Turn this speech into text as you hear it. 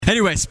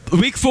Anyways,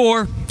 week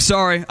 4.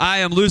 Sorry, I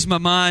am losing my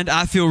mind.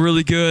 I feel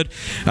really good.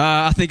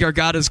 I think our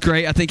God is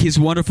great. I think He's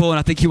wonderful, and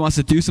I think He wants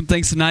to do some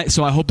things tonight.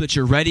 So I hope that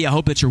you're ready. I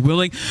hope that you're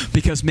willing,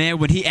 because, man,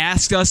 when He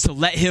asks us to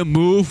let Him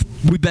move,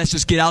 we best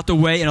just get out the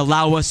way and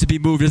allow us to be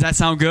moved. Does that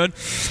sound good?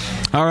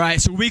 All right,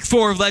 so week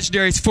 4 of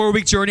Legendary's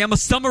 4-week journey. I'm going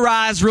to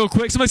summarize real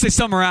quick. Somebody say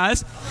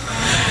summarize.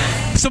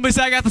 Somebody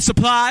say I got the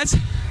supplies.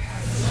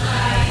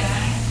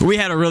 We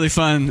had a really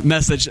fun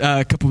message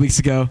a couple weeks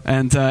ago,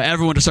 and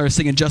everyone just started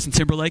singing Justin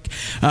Timberlake.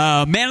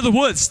 Man of the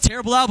Woods,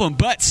 terrible album,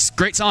 but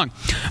great song.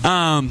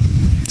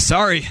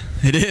 Sorry,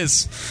 it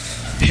is.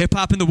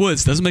 Hip-hop in the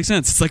woods. Doesn't make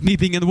sense. It's like me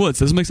being in the woods.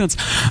 Doesn't make sense.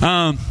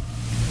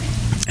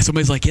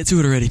 Somebody's like, get to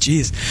it already.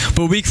 Jeez.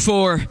 But week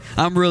 4,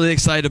 I'm really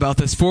excited about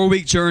this.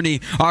 4-week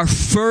journey. Our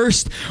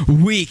first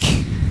week.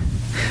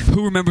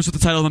 Who remembers what the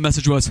title of the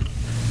message was?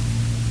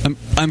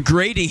 I'm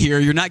grading here.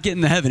 You're not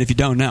getting to heaven if you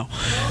don't know.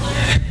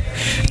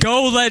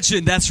 Go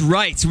Legend. That's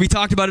right. We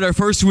talked about it our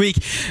first week.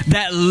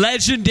 That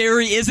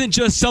legendary isn't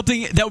just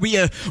something that we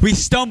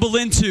stumble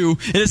into.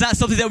 It is not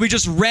something that we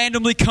just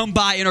randomly come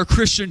by in our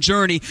Christian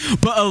journey,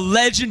 but a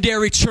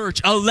legendary church,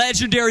 a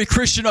legendary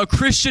Christian, a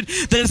Christian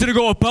that is going to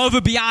go above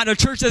and beyond, a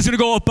church that's going to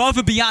go above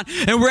and beyond,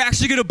 and we're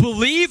actually going to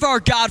believe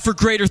our God for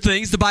greater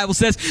things. The Bible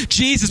says,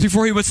 Jesus,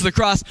 before He went to the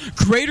cross,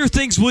 greater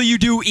things will you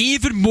do,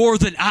 even more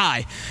than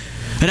I.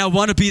 And I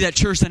want to be that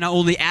church that not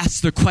only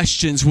asks the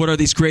questions, what are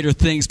these greater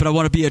things, but I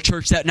want to be a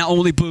church that not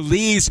only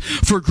believes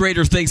for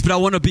greater things, but I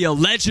want to be a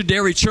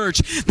legendary church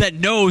that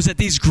knows that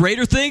these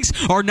greater things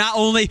are not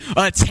only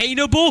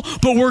attainable,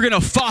 but we're going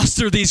to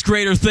foster these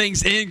greater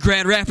things in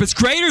Grand Rapids.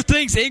 Greater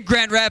things in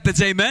Grand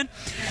Rapids, amen?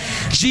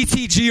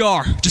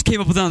 GTGR. Just came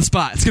up with it on the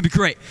spot. It's going to be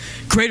great.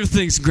 Greater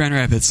things in Grand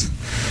Rapids.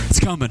 It's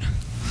coming.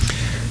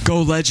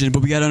 Go Legend,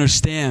 but we got to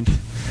understand,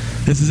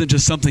 this isn't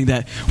just something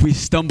that we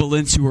stumble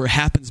into or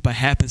happens by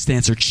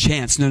happenstance or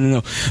chance.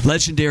 No.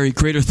 Legendary,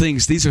 greater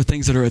things. These are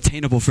things that are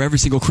attainable for every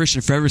single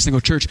Christian, for every single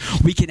church.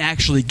 We can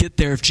actually get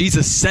there. If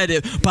Jesus said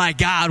it, by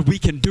God, we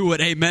can do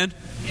it. Amen?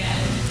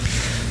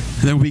 Yes.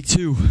 And then week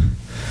 2,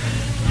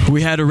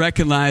 we had to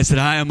recognize that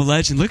I am a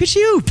legend. Look at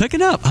you,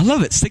 picking up. I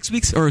love it. 6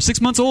 weeks or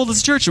 6 months old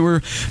as a church, and we're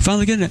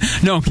finally getting it.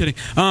 No, I'm kidding.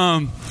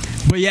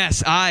 But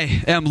yes,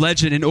 I am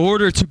legend. In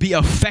order to be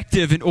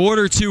effective, in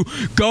order to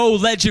go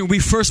legend, we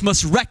first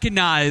must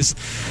recognize.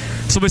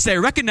 Somebody say,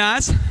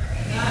 recognize. You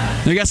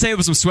got to say it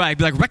with some swag.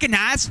 Be like,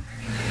 recognize.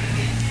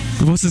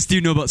 What's this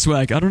dude know about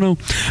swag? I don't know.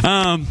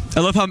 I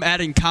love how I'm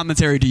adding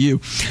commentary to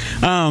you.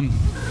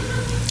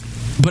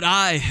 But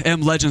I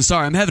am legend.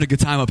 Sorry, I'm having a good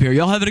time up here.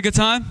 Y'all having a good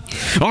time?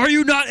 Are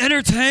you not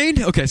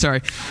entertained? Okay,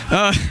 sorry.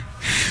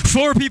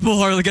 4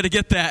 people are going to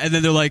get that, and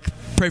then they're like,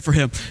 pray for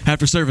him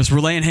after service. We're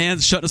laying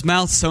hands, shutting his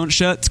mouth, sewing it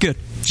shut. It's good.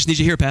 Just need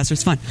you here, Pastor.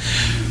 It's fine.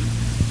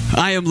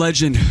 I am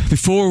legend.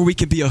 Before we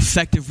can be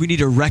effective, we need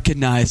to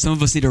recognize. Some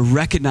of us need to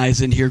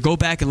recognize in here. Go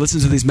back and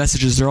listen to these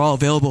messages. They're all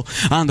available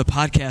on the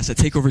podcast at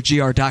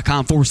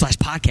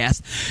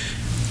takeovergr.com/podcast.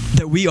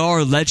 That we are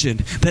a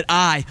legend. That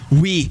I,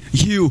 we,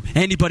 you,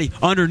 anybody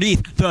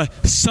underneath the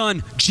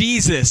Son,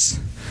 Jesus,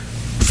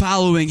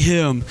 following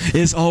Him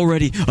is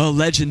already a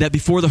legend. That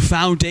before the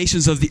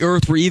foundations of the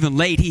earth were even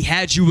laid, He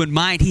had you in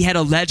mind. He had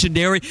a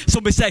legendary,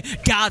 somebody say,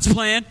 God's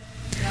plan.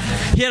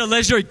 He had a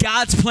legendary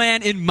God's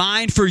plan in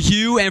mind for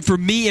you and for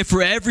me and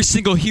for every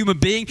single human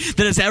being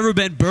that has ever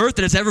been birthed,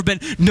 that has ever been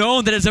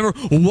known, that has ever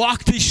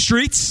walked these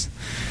streets.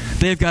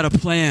 They've got a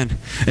plan,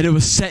 and it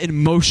was set in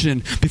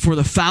motion before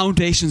the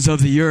foundations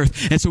of the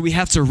earth. And so we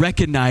have to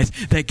recognize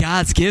that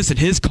God's gifts and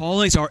His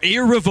callings are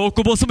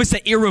irrevocable. Somebody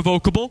say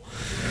irrevocable.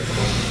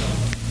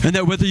 And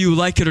that whether you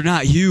like it or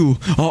not, you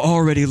are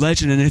already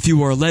legend. And if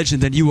you are a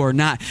legend, then you are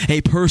not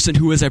a person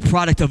who is a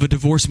product of a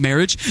divorced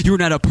marriage. You are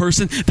not a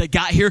person that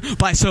got here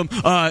by some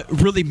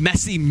really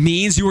messy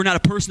means. You are not a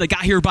person that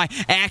got here by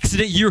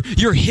accident.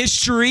 Your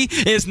history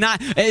is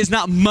not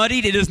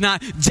muddied. It is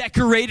not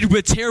decorated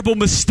with terrible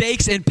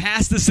mistakes and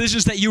past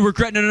decisions that you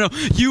regret. No.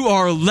 You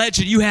are a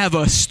legend. You have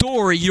a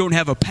story. You don't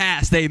have a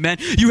past. Amen.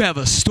 You have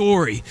a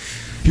story.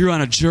 You're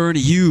on a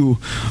journey. You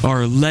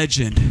are a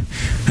legend.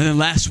 And then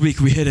last week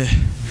we hit a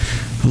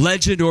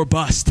legend or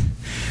bust.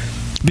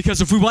 Because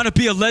if we want to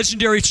be a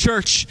legendary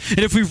church, and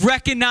if we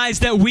recognize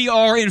that we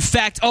are in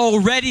fact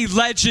already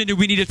legend and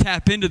we need to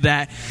tap into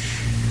that,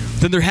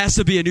 then there has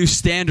to be a new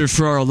standard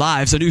for our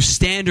lives, a new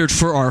standard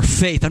for our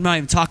faith. I'm not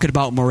even talking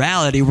about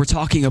morality. We're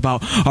talking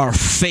about our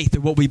faith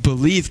and what we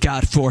believe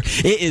God for.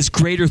 It is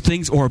greater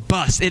things or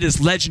bust. It is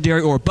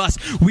legendary or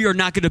bust. We are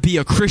not going to be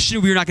a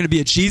Christian. We are not going to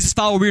be a Jesus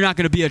follower. We are not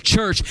going to be a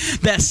church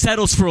that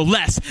settles for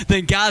less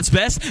than God's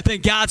best,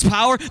 than God's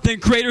power, than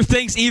greater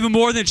things, even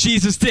more than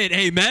Jesus did.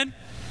 Amen?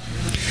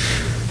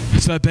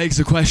 So that begs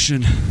the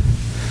question,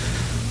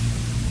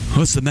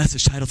 what's the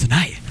message title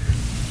tonight?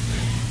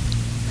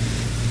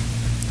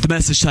 The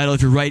message title,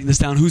 if you're writing this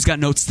down, who's got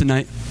notes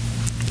tonight?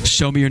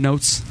 Show me your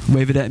notes.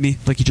 Wave it at me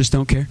like you just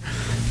don't care.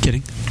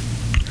 Kidding.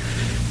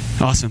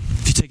 Awesome.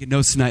 If you're taking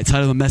notes tonight,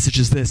 title of the message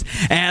is this: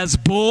 As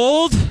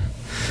bold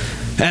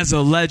as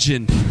a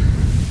legend.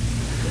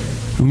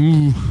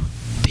 Ooh,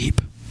 deep.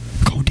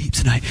 Going deep.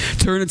 tonight.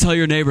 Turn and tell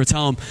your neighbor,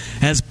 tell them,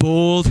 as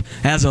bold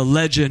as a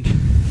legend.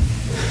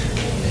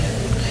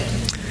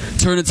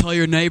 Turn and tell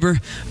your neighbor,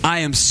 I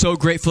am so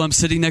grateful I'm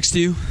sitting next to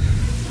you.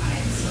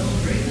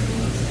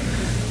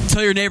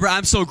 Tell your neighbor,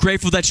 I'm so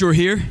grateful that you're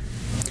here.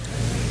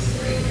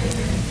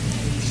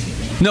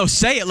 No,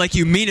 say it like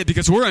you mean it,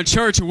 because we're in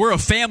church and we're a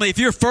family. If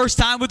you're first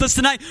time with us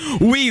tonight,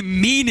 we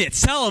mean it.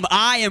 Tell them,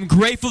 I am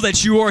grateful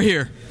that you are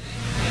here.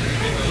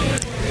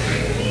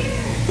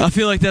 I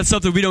feel like that's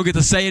something we don't get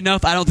to say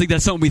enough. I don't think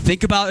that's something we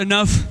think about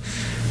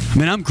enough. I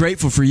mean, I'm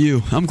grateful for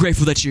you. I'm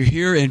grateful that you're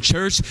here in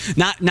church,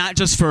 not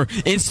just for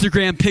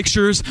Instagram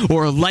pictures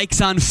or likes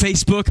on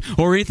Facebook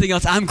or anything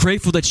else. I'm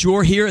grateful that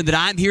you're here and that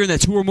I'm here and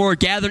that two or more are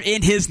gathered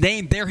in His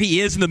name. There He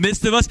is in the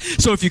midst of us.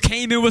 So if you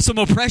came in with some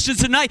oppression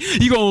tonight,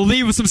 you're going to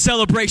leave with some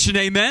celebration.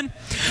 Amen?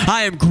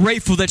 I am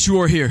grateful that you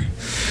are here.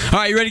 All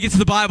right, you ready to get to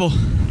the Bible?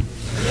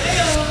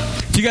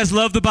 Yeah. Do you guys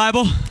love the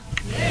Bible?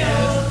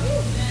 Yeah.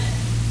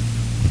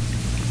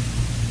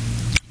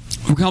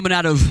 We're coming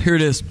out of, here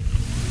it is.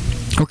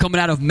 We're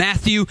coming out of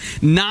Matthew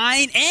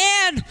 9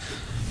 and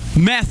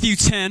Matthew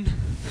 10.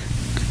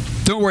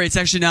 Don't worry, it's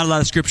actually not a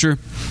lot of scripture.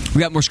 We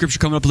got more scripture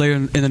coming up later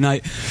in the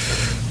night.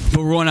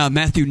 But we're going out of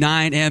Matthew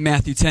 9 and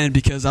Matthew 10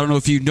 because I don't know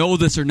if you know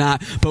this or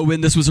not, but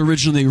when this was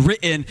originally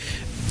written,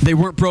 they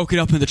weren't broken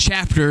up into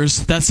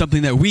chapters. That's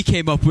something that we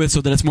came up with so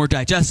that it's more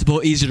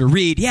digestible, easier to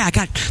read. Yeah, I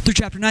got through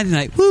chapter 9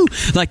 tonight. Woo!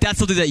 Like, that's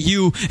something that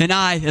you and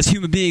I, as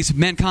human beings,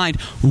 mankind,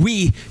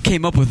 we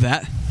came up with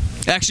that.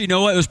 Actually, you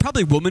know what? It was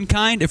probably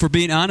womankind, if we're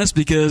being honest,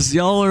 because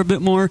y'all are a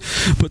bit more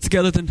put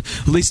together than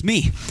at least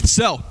me.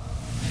 So,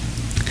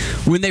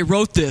 when they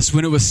wrote this,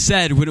 when it was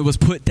said, when it was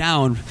put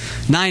down,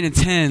 9 and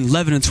 10,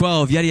 11 and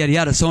 12, yada, yada,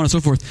 yada, so on and so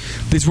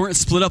forth, these weren't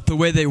split up the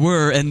way they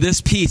were, and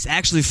this piece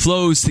actually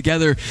flows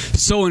together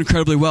so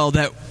incredibly well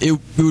that it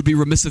would be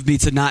remiss of me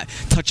to not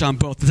touch on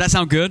both. Does that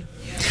sound good?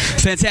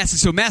 Fantastic.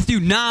 So,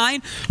 Matthew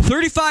 9,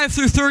 35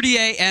 through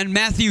 38, and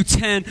Matthew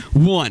 10,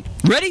 1.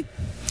 Ready?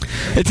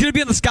 It's going to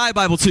be on the Sky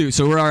Bible too,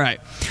 so we're all right.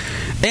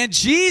 And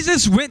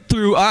Jesus went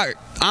through, all right,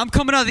 I'm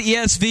coming out of the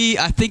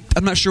ESV.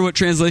 I'm not sure what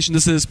translation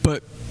this is,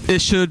 but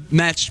it should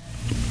match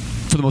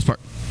for the most part.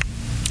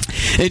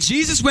 And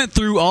Jesus went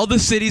through all the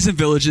cities and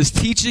villages,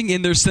 teaching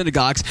in their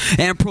synagogues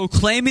and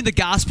proclaiming the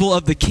gospel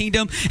of the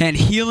kingdom and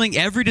healing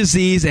every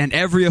disease and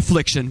every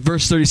affliction.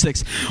 Verse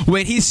 36.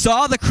 When He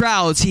saw the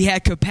crowds, He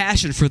had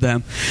compassion for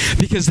them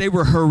because they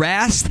were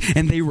harassed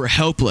and they were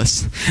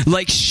helpless.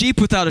 Like sheep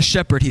without a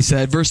shepherd, He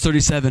said. Verse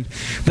 37.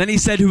 Then He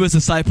said to His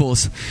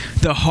disciples,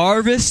 the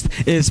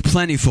harvest is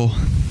plentiful,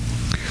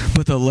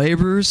 but the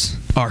laborers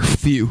are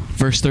few.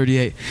 Verse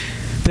 38.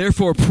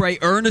 Therefore, pray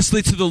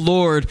earnestly to the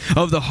Lord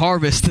of the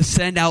harvest to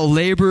send out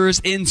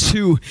laborers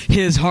into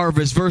His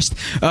harvest.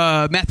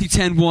 Matthew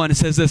 10:1, it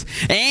says this,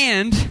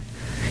 and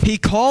He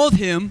called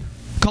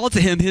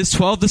to him His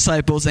 12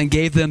 disciples and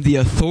gave them the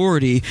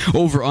authority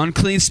over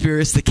unclean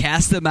spirits to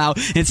cast them out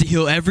and to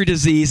heal every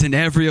disease and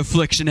every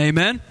affliction.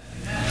 Amen?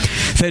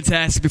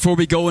 Fantastic. Before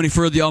we go any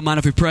further, y'all mind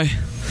if we pray?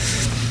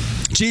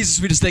 Jesus,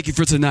 we just thank You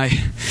for tonight.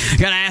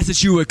 God, I ask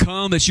that You would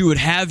come, that You would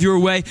have Your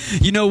way.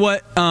 You know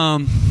what?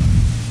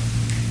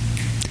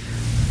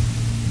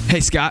 Hey,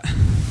 Scott,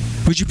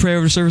 would you pray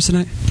over the service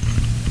tonight?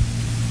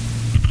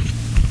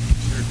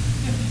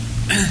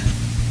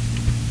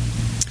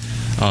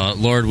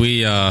 Lord,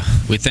 we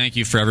thank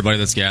You for everybody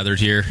that's gathered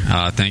here.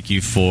 Thank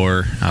You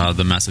for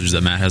the message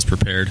that Matt has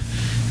prepared.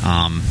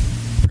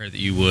 Pray that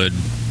You would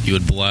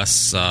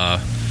bless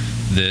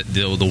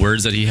the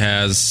words that he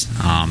has,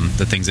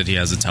 the things that he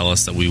has to tell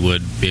us, that we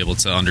would be able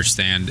to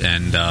understand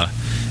and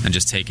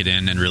just take it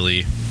in and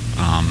really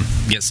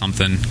get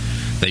something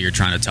that You're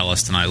trying to tell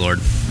us tonight,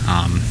 Lord.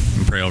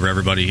 And pray over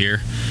everybody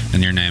here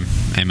in Your name.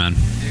 Amen.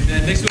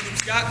 Amen. Thanks so much,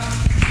 Scott.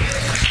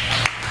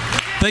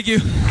 Thank you.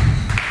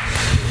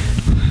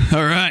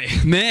 All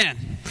right, man.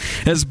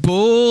 As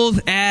bold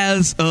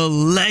as a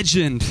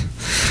legend.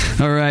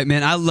 All right,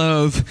 man. I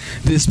love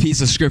this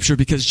piece of scripture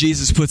because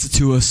Jesus puts it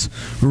to us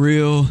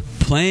real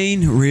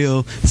plain,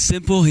 real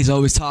simple. He's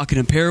always talking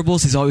in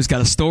parables. He's always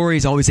got a story.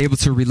 He's always able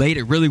to relate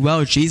it really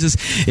well.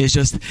 Jesus is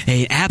just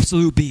an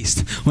absolute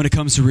beast when it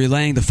comes to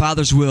relaying the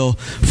Father's will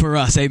for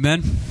us.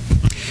 Amen?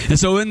 And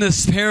so in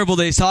this parable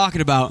that He's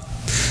talking about,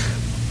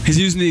 He's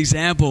using the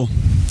example.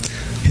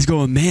 He's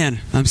going, man,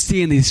 I'm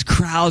seeing these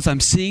crowds. I'm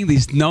seeing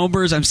these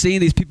numbers. I'm seeing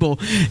these people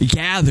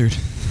gathered.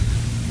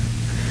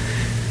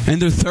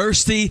 And they're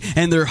thirsty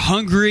and they're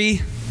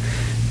hungry.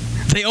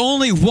 They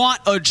only want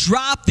a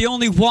drop. They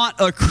only want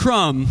a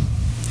crumb.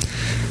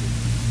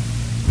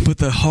 But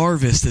the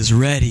harvest is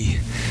ready.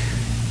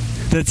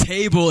 The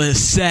table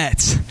is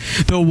set.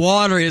 The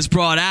water is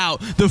brought out.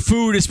 The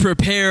food is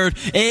prepared.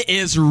 It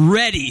is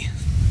ready.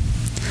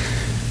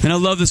 And I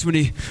love this when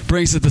He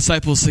brings the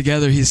disciples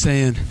together. He's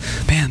saying,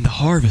 man, the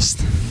harvest,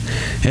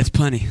 it's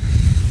plenty.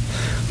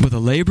 But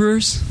the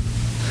laborers,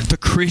 the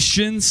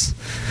Christians,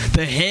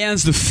 the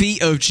hands, the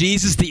feet of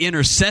Jesus, the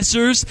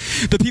intercessors,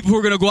 the people who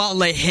are going to go out and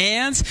lay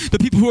hands, the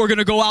people who are going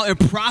to go out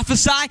and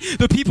prophesy,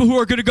 the people who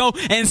are going to go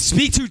and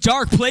speak to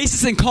dark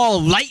places and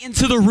call light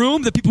into the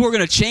room, the people who are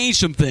going to change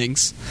some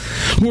things,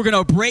 who are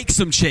going to break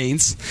some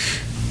chains,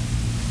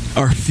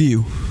 are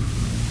few.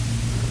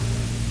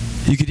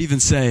 You could even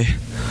say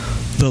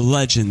the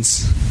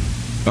legends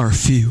are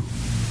few.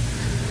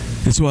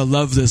 And so I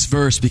love this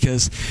verse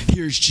because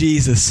here's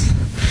Jesus.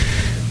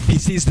 He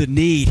sees the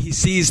need. He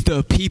sees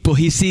the people.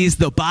 He sees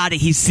the body.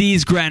 He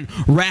sees Grand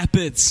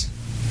Rapids,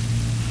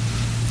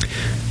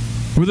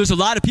 where there's a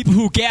lot of people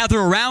who gather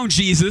around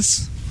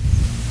Jesus.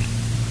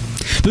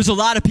 There's a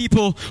lot of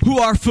people who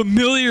are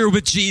familiar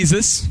with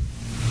Jesus.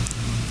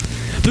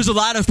 There's a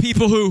lot of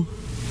people who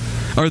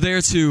are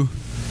there to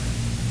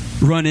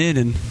run in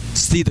and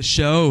see the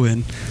show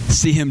and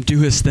see him do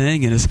his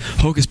thing and his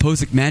hocus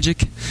pocus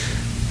magic.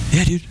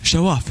 Yeah, dude,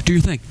 show off. Do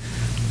your thing.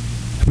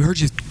 We heard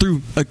you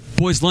threw a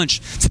boy's lunch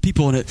to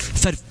people and it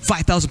fed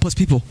 5,000 plus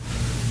people.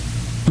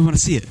 We want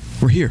to see it.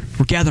 We're here.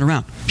 We're gathered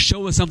around.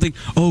 Show us something.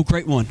 Oh,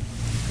 great one.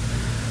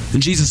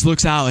 And Jesus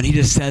looks out and he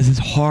just says his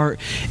heart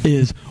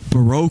is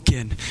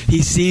broken.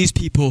 He sees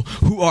people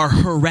who are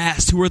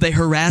harassed. Who are they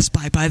harassed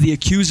by? By the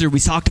accuser. We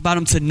talked about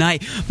him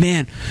tonight.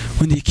 Man,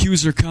 when the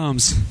accuser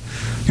comes,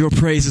 your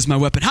praise is my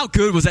weapon. How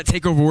good was that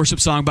Takeover Worship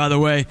song, by the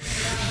way?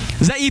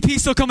 Is that EP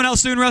still coming out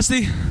soon,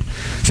 Rusty?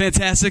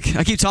 Fantastic.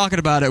 I keep talking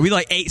about it. We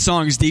like 8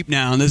 songs deep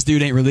now, and this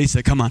dude ain't released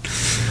it. Come on.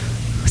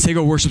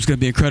 Takeover Worship's going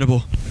to be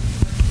incredible.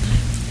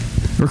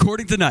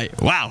 Recording tonight.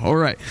 Wow. All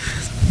right.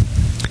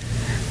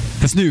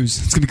 That's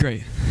news. It's going to be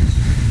great.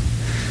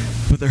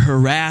 But they're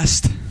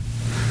harassed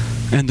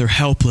and they're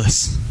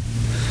helpless.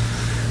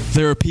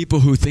 There are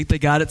people who think they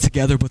got it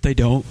together, but they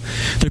don't.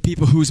 There are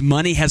people whose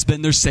money has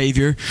been their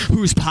savior,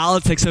 whose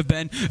politics have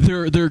been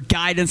their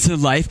guidance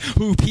in life,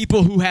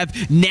 people who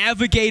have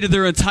navigated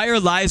their entire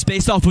lives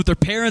based off what their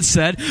parents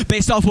said,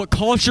 based off what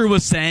culture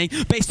was saying,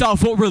 based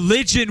off what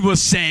religion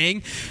was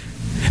saying.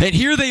 And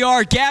here they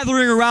are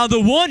gathering around the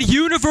one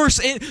universe,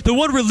 the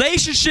one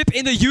relationship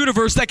in the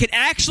universe that can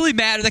actually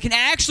matter, that can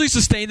actually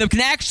sustain them, can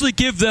actually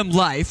give them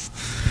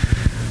life.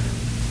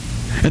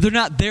 And they're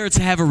not there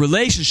to have a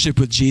relationship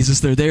with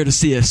Jesus. They're there to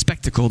see a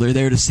spectacle. They're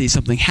there to see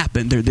something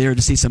happen. They're there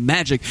to see some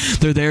magic.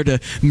 They're there to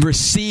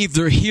receive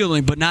their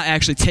healing, but not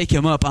actually take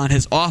him up on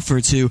his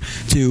offer to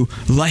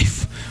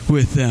life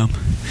with them.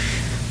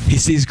 He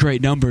sees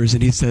great numbers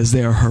and he says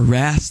they are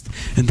harassed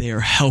and they are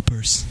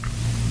helpers.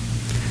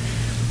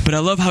 But I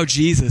love how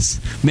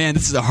Jesus, man,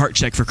 this is a heart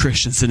check for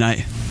Christians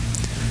tonight.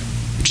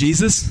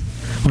 Jesus,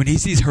 when he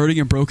sees hurting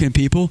and broken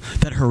people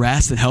that are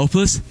harassed and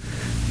helpless,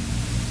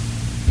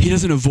 he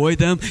doesn't avoid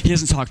them. He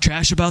doesn't talk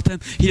trash about them.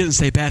 He doesn't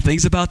say bad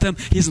things about them.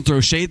 He doesn't throw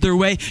shade their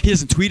way. He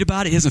doesn't tweet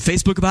about it. He doesn't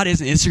Facebook about it. He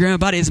doesn't Instagram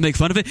about it. He doesn't make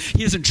fun of it.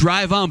 He doesn't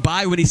drive on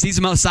by when he sees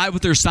them outside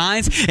with their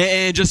signs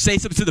and just say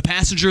something to the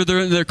passenger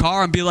in their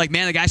car and be like,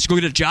 man, the guy should go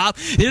get a job.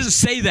 He doesn't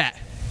say that.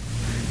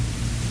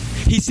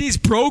 He sees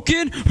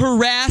broken,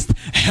 harassed,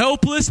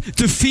 helpless,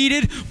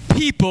 defeated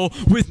people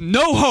with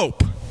no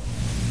hope.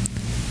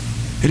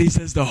 And he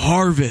says the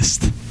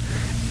harvest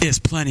is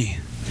plenty.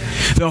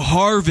 The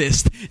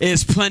harvest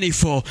is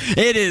plentiful.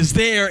 It is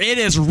there. It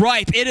is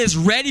ripe. It is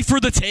ready for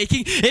the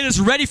taking. It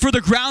is ready for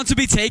the ground to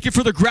be taken,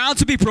 for the ground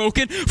to be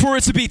broken, for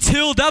it to be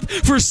tilled up,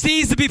 for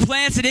seeds to be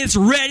planted. It's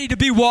ready to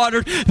be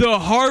watered. The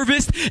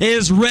harvest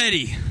is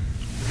ready.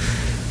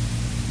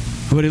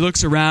 But he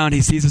looks around, he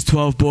sees his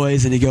 12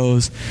 boys, and he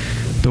goes,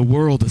 the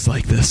world is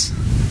like this.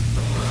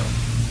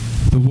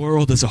 The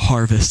world is a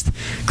harvest.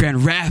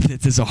 Grand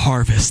Rapids is a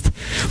harvest.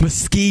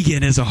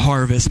 Muskegon is a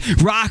harvest.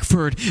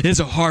 Rockford is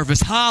a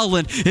harvest.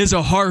 Holland is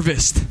a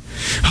harvest.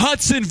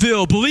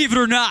 Hudsonville, believe it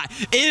or not,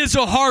 is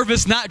a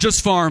harvest, not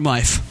just farm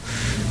life.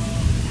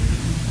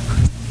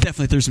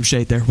 Definitely threw some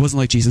shade there. Wasn't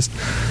like Jesus.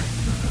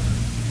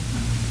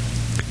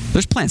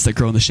 There's plants that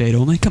grow in the shade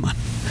only. Come on.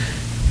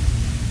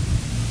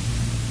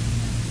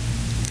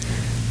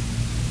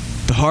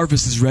 The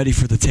harvest is ready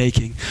for the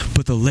taking,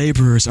 but the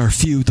laborers are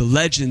few. The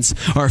legends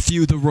are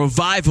few. The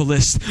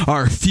revivalists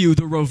are few.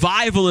 The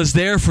revival is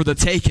there for the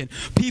taking.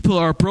 People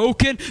are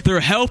broken.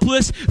 They're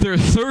helpless. They're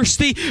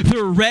thirsty.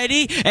 They're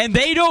ready. And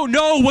they don't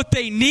know what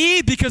they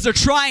need because they're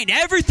trying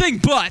everything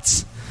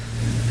but.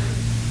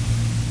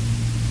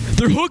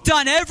 They're hooked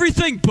on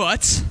everything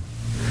but.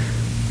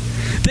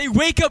 They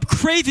wake up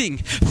craving,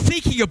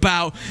 thinking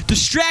about,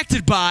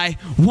 distracted by,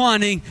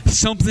 wanting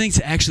something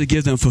to actually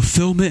give them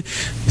fulfillment,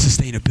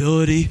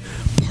 sustainability,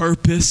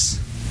 purpose.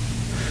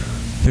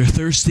 They're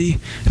thirsty,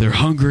 they're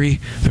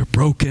hungry, they're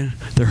broken,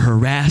 they're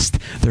harassed,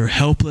 they're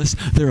helpless,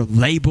 they're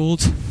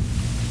labeled.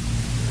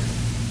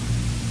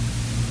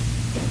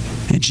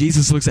 And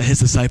Jesus looks at his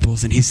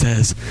disciples and he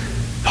says,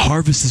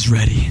 harvest is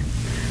ready.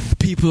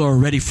 People are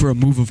ready for a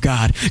move of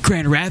God.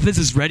 Grand Rapids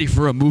is ready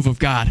for a move of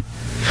God.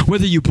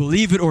 Whether you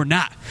believe it or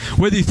not,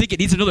 whether you think it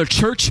needs another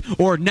church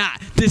or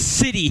not, this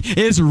city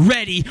is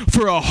ready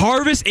for a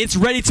harvest. It's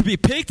ready to be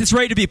picked. It's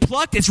ready to be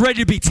plucked. It's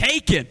ready to be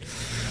taken.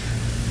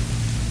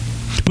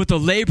 but the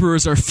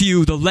laborers are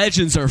few. The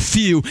legends are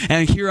few.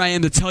 And here I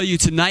am to tell you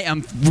tonight,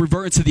 I'm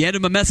reverting to the end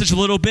of my message a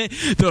little bit,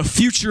 the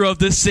future of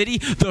this city,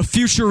 the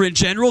future in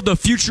general, the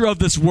future of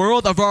this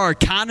world, of our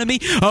economy,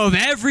 of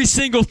every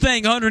single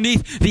thing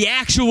underneath the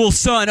actual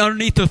sun,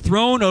 underneath the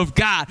throne of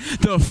God.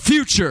 The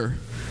future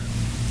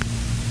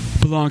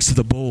belongs to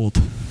the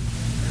bold.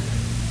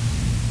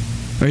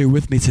 Are you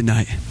with me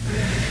tonight?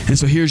 And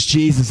so here's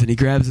Jesus, and he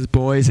grabs his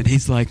boys, and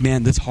he's like,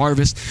 man, this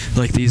harvest,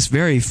 like these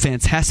very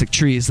fantastic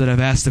trees that I've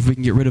asked if we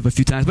can get rid of a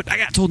few times, but I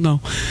got told no.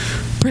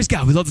 Praise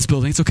God, we love this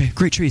building. It's okay.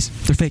 Great trees.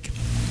 They're fake.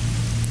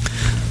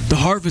 The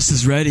harvest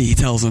is ready, he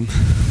tells them.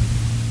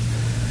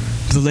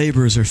 The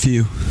laborers are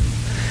few.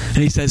 And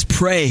he says,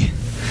 pray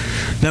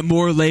that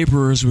more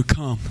laborers would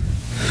come.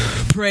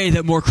 Pray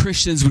that more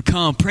Christians would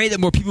come. Pray that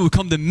more people would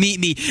come to meet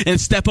me and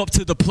step up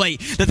to the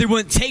plate. That they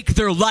wouldn't take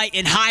their light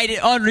and hide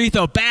it underneath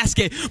a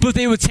basket, but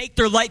they would take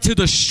their light to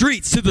the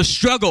streets, to the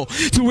struggle,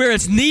 to where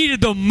it's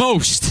needed the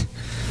most.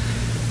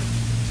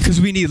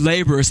 Because we need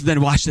laborers. And then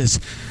watch this.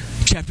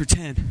 Chapter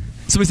 10.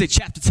 Somebody say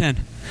chapter 10.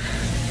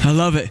 I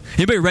love it.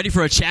 Anybody ready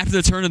for a chapter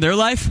to turn in their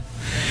life?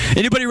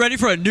 Anybody ready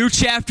for a new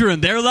chapter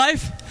in their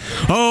life?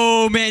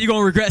 Oh man, you're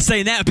going to regret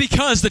saying that,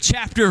 because the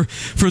chapter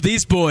for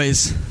these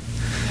boys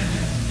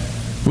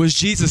was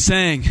Jesus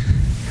saying,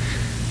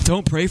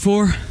 don't pray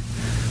for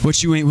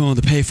what you ain't willing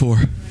to pay for.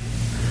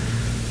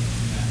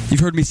 You've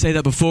heard me say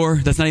that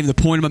before. That's not even the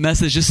point of my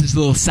message. Just this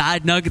little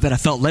side nugget that I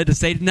felt led to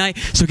say tonight.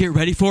 So get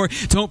ready for it.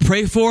 Don't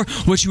pray for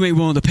what you ain't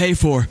willing to pay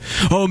for.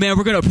 Oh man,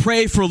 we're going to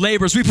pray for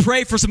laborers. We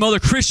pray for some other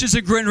Christians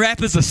in Grand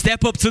Rapids to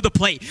step up to the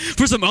plate.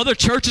 For some other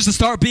churches to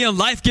start being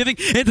life-giving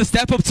and to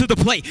step up to the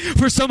plate.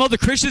 For some other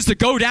Christians to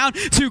go down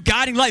to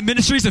Guiding Light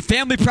Ministries and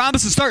Family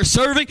Promise and start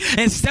serving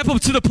and step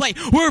up to the plate.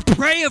 We're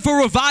praying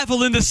for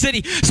revival in the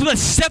city. So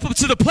let's step up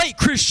to the plate,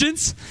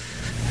 Christians.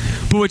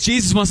 But what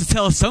Jesus wants to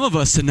tell some of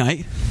us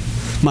tonight,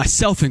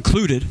 myself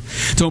included,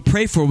 don't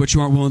pray for what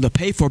you aren't willing to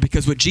pay for,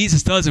 because what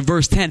Jesus does in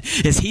verse 10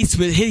 is he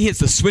hits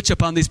the switch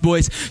up on these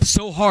boys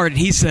so hard, and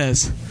he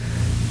says,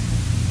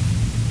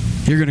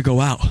 you're going to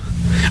go out.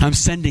 I'm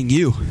sending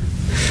you.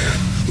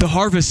 The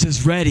harvest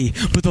is ready,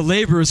 but the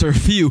laborers are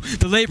few.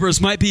 The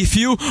laborers might be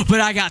few, but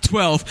I got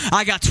 12.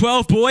 I got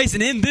 12 boys,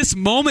 and in this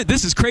moment,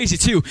 this is crazy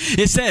too,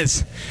 it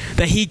says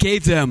that he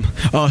gave them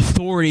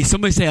authority.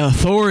 Somebody say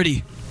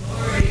authority.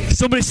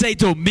 Somebody say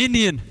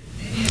dominion.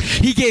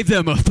 He gave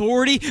them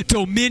authority,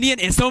 dominion,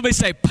 and somebody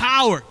say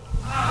power.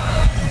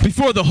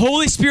 Before the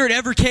Holy Spirit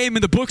ever came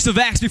in the books of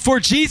Acts,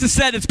 before Jesus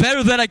said it's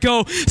better that I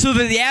go so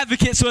that the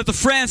advocate, so that the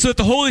friend, so that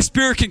the Holy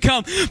Spirit can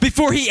come,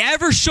 before he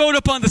ever showed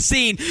up on the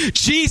scene,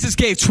 Jesus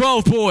gave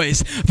 12 boys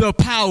the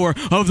power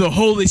of the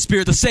Holy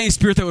Spirit, the same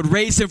Spirit that would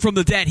raise him from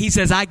the dead. He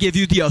says, I give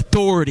you the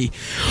authority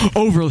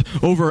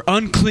over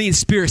unclean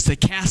spirits to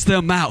cast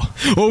them out,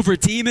 over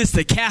demons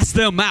to cast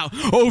them out,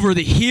 over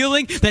the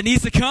healing that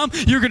needs to come.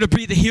 You're going to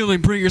be the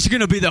healing bringers. You're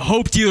going to be the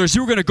hope dealers.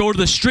 You're going to go to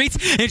the streets,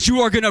 and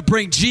you are going to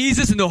bring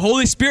Jesus and the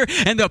Holy Spirit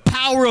and the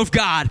power of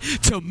God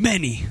to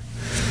many.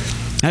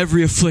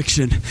 Every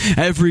affliction,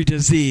 every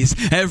disease,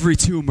 every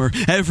tumor,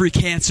 every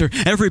cancer,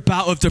 every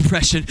bout of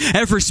depression,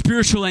 every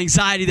spiritual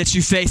anxiety that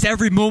you face,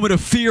 every moment of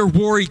fear,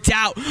 worry,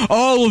 doubt,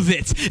 all of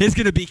it is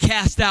going to be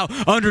cast out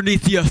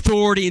underneath the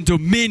authority and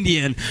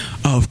dominion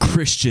of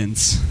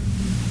Christians.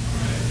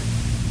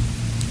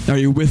 Are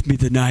you with me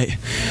tonight?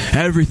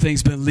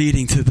 Everything's been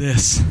leading to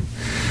this.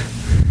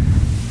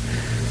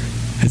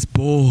 As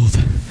bold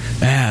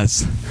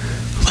as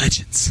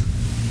legends.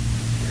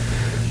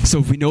 So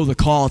if we know the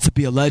call to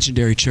be a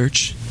legendary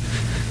church,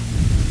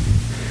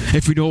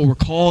 if we know what we're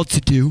called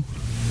to do,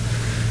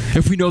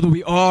 if we know that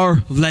we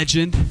are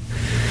legend,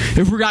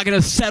 if we're not going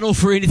to settle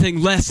for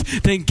anything less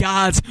than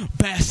God's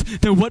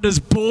best, then what does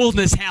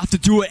boldness have to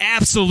do with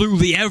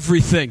absolutely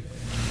everything?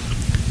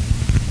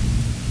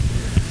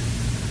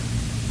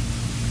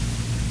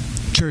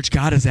 Church,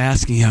 God is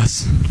asking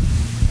us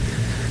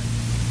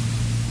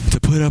to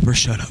put up or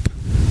shut up.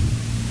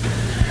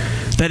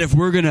 That if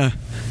we're going to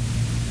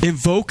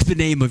invoke the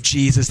name of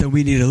Jesus, then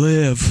we need to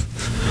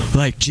live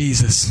like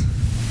Jesus.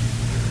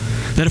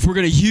 That if we're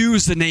going to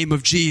use the name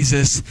of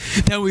Jesus,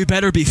 then we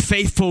better be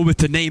faithful with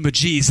the name of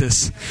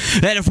Jesus.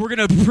 That if we're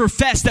going to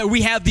profess that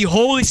we have the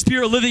Holy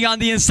Spirit living on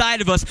the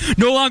inside of us,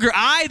 no longer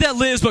I that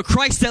lives, but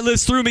Christ that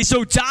lives through me.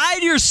 So die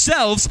to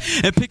yourselves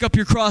and pick up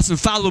your cross and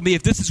follow me.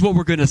 If this is what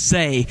we're going to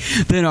say,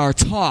 then our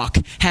talk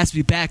has to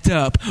be backed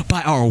up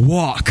by our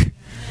walk.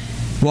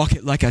 Walk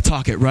it like I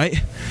talk it,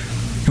 right?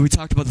 And we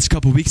talked about this a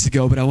couple weeks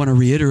ago, but I want to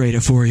reiterate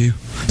it for you.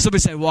 Somebody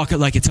say, walk it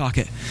like you talk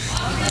it.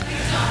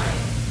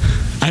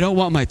 I don't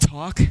want my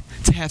talk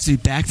to have to be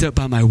backed up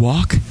by my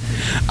walk.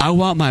 I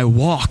want my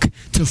walk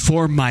to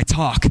form my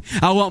talk.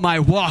 I want my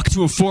walk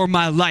to inform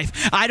my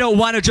life. I don't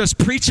want to just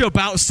preach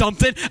about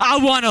something. I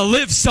want to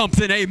live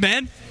something.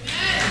 Amen?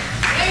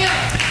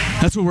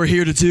 That's what we're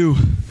here to do.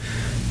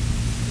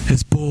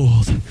 As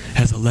bold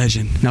as a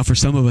legend. Now, for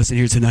some of us in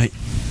here tonight,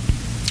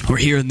 we're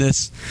hearing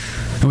this,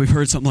 and we've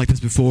heard something like this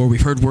before.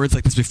 We've heard words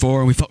like this before,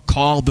 and we felt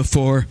called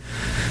before.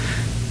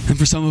 And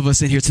for some of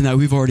us in here tonight,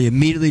 we've already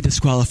immediately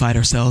disqualified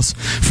ourselves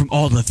from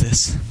all of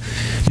this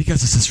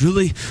because it's this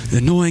really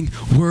annoying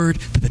word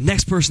that the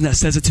next person that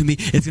says it to me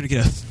is going to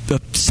get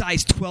a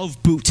size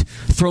 12 boot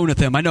thrown at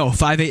them. I know,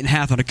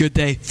 5'8.5" on a good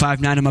day,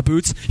 5'9" in my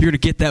boots. You're going to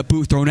get that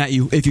boot thrown at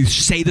you if you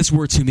say this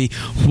word to me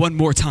one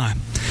more time.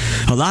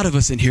 A lot of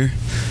us in here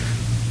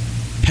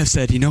have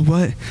said, you know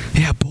what?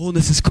 Yeah,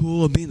 boldness is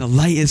cool and being the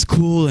light is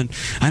cool. And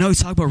I know we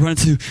talk about running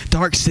to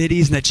dark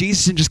cities and that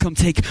Jesus didn't just come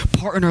take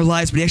part in our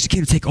lives, but he actually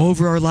came to take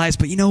over our lives.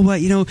 But you know what?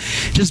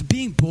 Just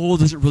being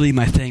bold isn't really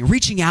my thing.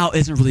 Reaching out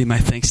isn't really my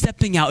thing.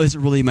 Stepping out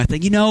isn't really my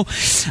thing.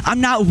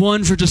 I'm not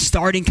one for just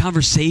starting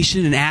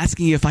conversation and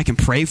asking if I can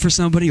pray for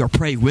somebody or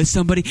pray with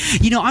somebody.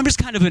 I'm just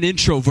kind of an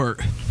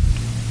introvert.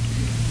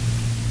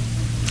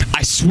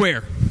 I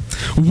swear.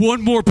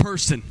 One more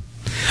person.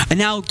 And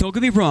now, don't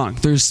get me wrong,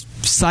 there's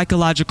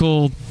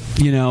psychological,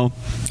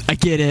 I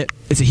get it.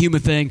 It's a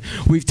human thing.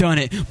 We've done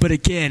it. But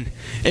again,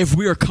 if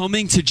we are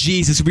coming to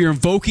Jesus, we are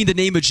invoking the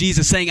name of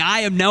Jesus, saying, I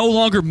am no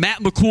longer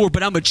Matt McClure,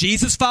 but I'm a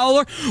Jesus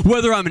follower,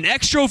 whether I'm an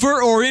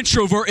extrovert or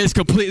introvert is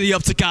completely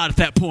up to God at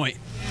that point.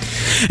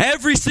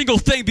 Every single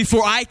thing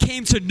before I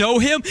came to know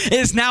him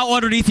is now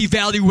underneath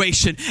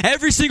evaluation.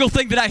 Every single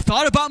thing that I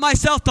thought about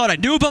myself, thought I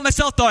knew about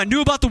myself, thought I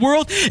knew about the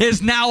world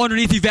is now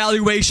underneath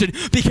evaluation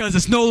because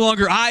it's no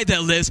longer I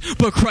that lives,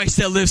 but Christ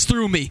that lives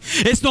through me.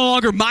 It's no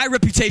longer my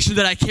reputation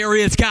that I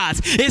carry, it's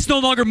God's. It's no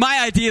longer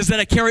my ideas that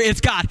I carry,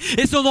 it's God.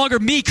 It's no longer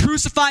me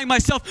crucifying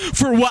myself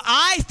for what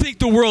I think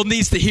the world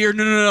needs to hear.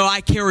 No. I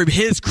carry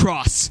his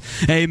cross.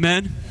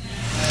 Amen.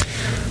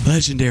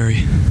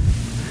 Legendary.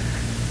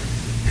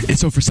 And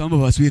so for some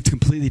of us, we have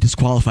completely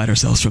disqualified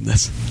ourselves from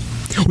this.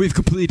 We've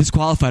completely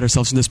disqualified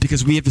ourselves from this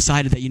because we have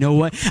decided that, you know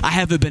what? I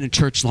haven't been in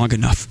church long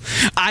enough.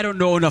 I don't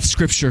know enough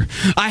scripture.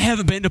 I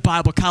haven't been to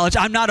Bible college.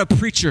 I'm not a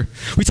preacher.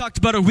 We talked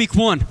about it week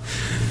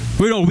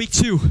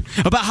 2,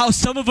 about how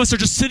some of us are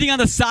just sitting on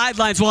the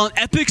sidelines while an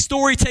epic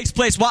story takes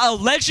place, while a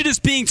legend is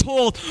being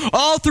told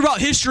all throughout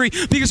history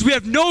because we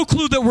have no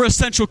clue that we're a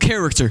central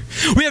character.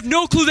 We have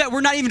no clue that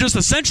we're not even just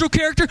a central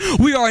character.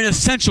 We are an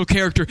essential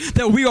character,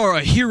 that we are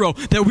a hero,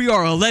 that we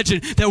are a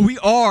legend, that we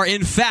are,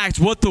 in fact,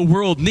 what the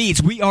world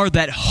needs. We are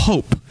that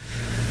hope.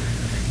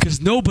 Because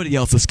nobody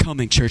else is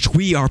coming, church.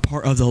 We are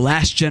part of the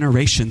last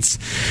generations.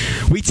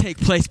 We take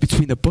place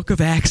between the book of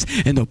Acts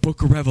and the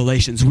book of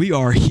Revelations. We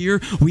are here.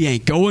 We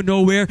ain't going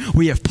nowhere.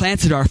 We have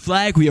planted our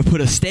flag. We have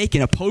put a stake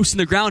and a post in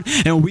the ground.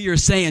 And we are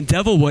saying,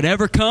 devil,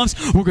 whatever comes,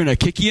 we're going to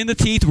kick you in the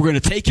teeth. We're going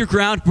to take your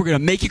ground. We're going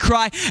to make you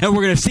cry. And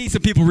we're going to see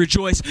some people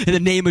rejoice in the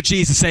name of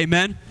Jesus.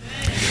 Amen?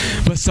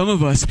 But some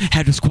of us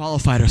have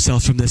disqualified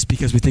ourselves from this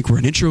because we think we're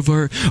an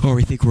introvert or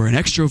we think we're an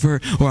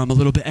extrovert or I'm a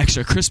little bit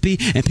extra crispy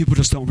and people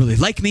just don't really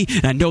like me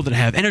and I know that I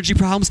have energy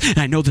problems and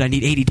I know that I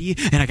need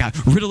ADD and I got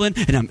Ritalin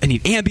and I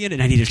need Ambien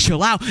and I need to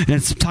chill out and I'm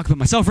talking about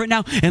myself right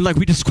now and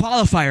we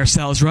disqualify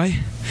ourselves, right?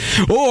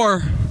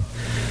 Or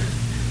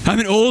I'm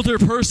an older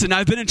person.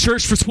 I've been in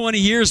church for 20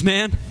 years,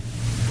 man.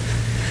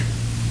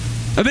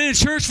 I've been in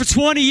church for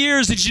 20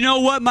 years, and you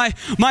know what? My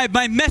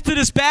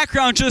Methodist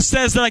background just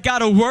says that I got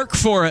to work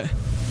for it.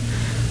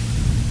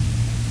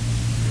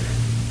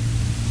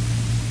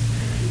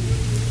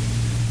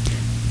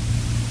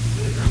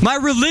 My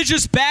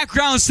religious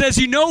background says,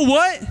 you know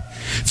what?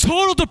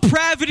 Total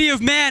depravity of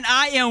man,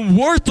 I am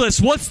worthless.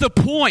 What's the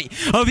point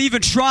of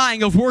even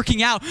trying, of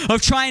working out,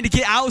 of trying to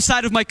get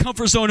outside of my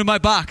comfort zone in my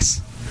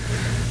box?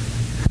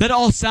 That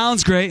all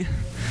sounds great.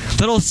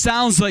 That all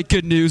sounds like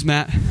good news,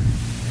 Matt.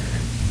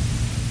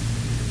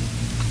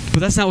 But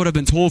that's not what I've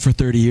been told for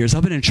 30 years.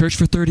 I've been in church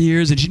for 30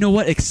 years. And you know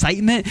what?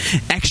 Excitement,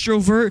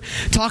 extrovert,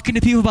 talking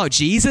to people about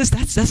Jesus,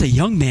 that's a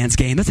young man's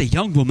game. That's a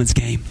young woman's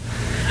game.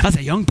 That's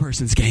a young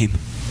person's game.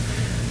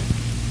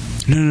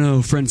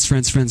 No, friends.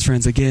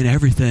 Again,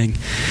 everything.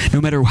 No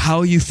matter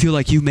how you feel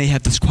like you may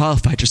have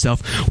disqualified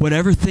yourself,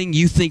 whatever thing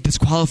you think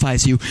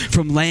disqualifies you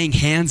from laying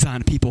hands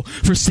on people,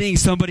 for seeing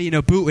somebody in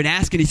a boot and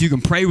asking if you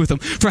can pray with them,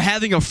 for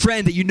having a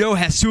friend that you know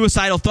has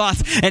suicidal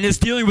thoughts and is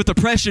dealing with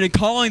depression and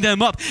calling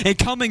them up and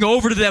coming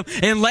over to them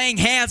and laying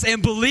hands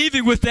and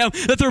believing with them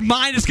that their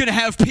mind is going to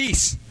have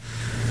peace.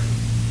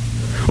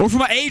 Or for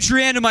my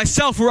Adrienne and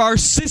myself, or our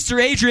sister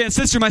Adrienne,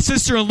 my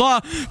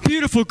sister-in-law,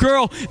 beautiful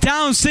girl,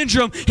 Down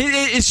syndrome.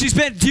 She's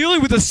been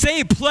dealing with the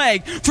same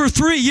plague for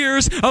 3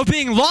 years of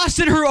being lost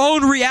in her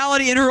own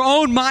reality, in her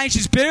own mind.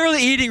 She's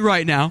barely eating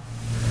right now.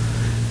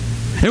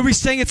 And we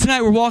sang it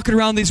tonight. We're walking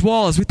around these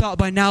walls. We thought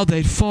by now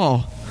they'd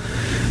fall.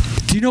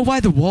 Do you know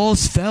why the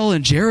walls fell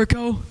in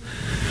Jericho?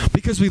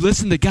 Because we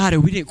listened to God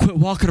and we didn't quit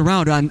walking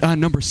around on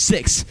number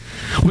 6.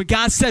 When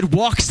God said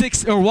walk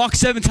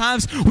 7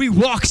 times, we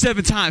walk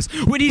 7 times.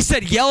 When he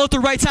said yell at the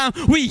right time,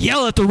 we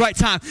yell at the right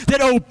time.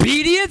 That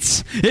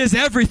obedience is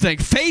everything.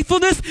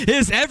 Faithfulness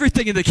is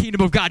everything in the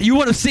kingdom of God. You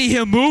want to see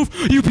him move?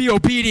 You be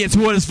obedient to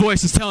what his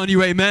voice is telling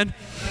you. Amen?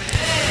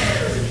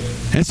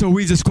 And so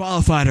we've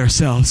disqualified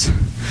ourselves.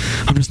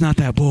 I'm just not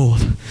that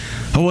bold.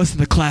 I wasn't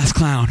the class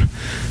clown.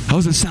 I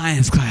was in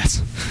science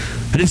class.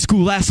 I did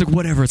scholastic,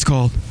 whatever it's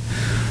called.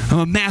 I'm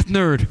a math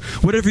nerd.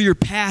 Whatever your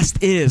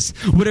past is,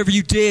 whatever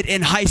you did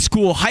in high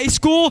school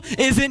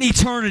isn't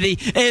eternity.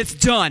 It's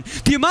done.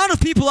 The amount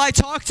of people I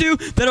talk to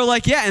that are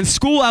like, yeah, in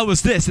school I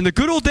was this. In the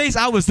good old days,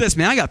 I was this.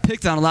 Man, I got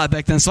picked on a lot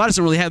back then, so I just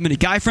don't really have many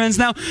guy friends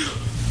now.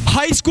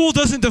 High school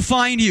doesn't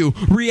define you.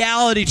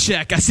 Reality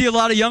check. I see a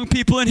lot of young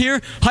people in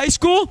here. High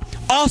school,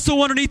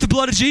 also underneath the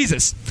blood of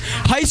Jesus.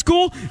 High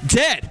school,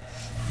 dead.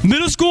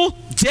 Middle school,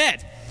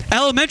 dead.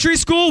 Elementary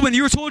school, when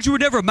you were told you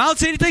would never amount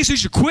to anything, so you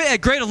should quit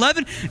at grade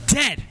 11,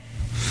 dead.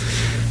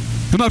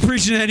 Am I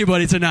preaching to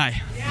anybody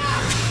tonight?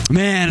 Yeah.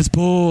 Man, it's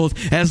bold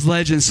as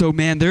legend. So,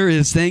 man, there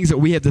is things that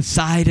we have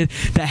decided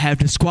that have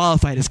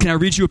disqualified us. Can I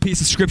read you a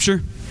piece of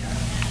scripture?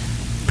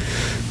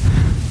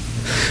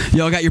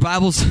 Y'all got your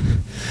Bibles?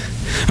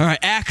 All right,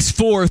 Acts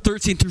 4,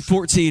 13 through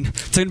 14.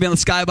 It's going to be on the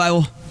Sky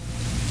Bible.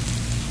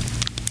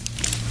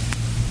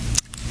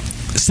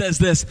 It says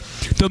this: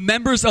 the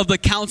members of the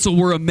council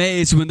were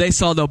amazed when they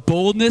saw the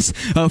boldness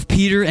of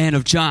Peter and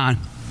of John,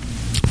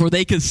 for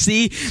they could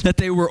see that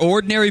they were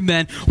ordinary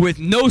men with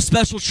no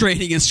special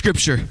training in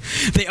Scripture.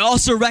 They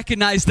also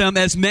recognized them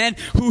as men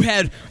who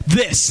had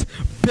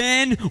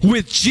been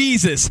with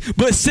Jesus.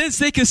 But since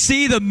they could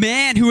see the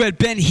man who had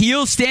been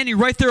healed standing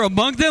right there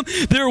among them,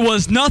 there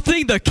was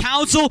nothing the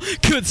council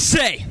could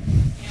say.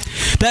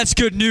 That's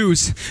good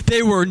news.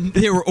 They were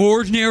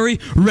ordinary,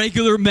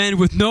 regular men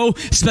with no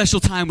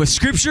special time with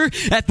Scripture.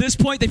 At this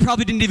point, they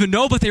probably didn't even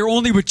know, but they were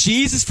only with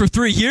Jesus for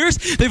 3 years.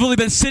 They've only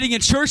been sitting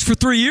in church for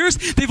 3 years.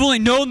 They've only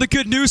known the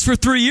good news for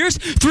 3 years.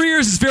 3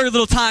 years is very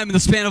little time in the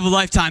span of a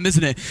lifetime,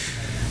 isn't it?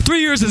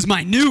 3 years is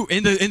minute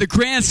in the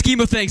grand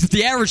scheme of things. If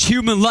the average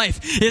human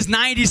life is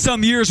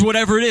 90-some years,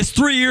 whatever it is,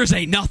 3 years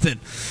ain't nothing.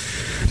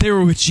 They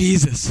were with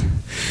Jesus.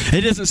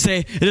 It doesn't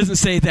say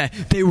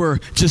that they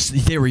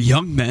were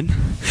young men.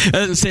 It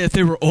doesn't say that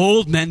they were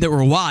old men that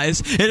were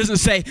wise. It doesn't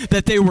say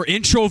that they were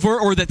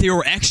introvert or that they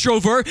were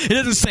extrovert. It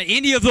doesn't say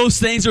any of those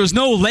things. There's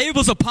no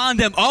labels upon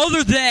them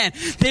other than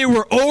they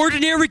were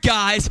ordinary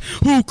guys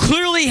who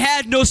clearly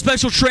had no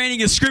special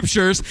training in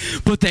Scriptures,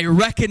 but they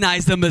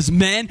recognized them as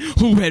men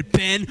who had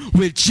been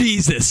with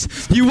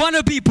Jesus. You want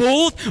to be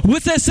bold?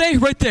 What's that say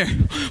right there?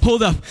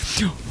 Hold up.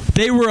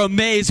 They were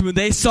amazed when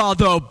they saw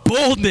the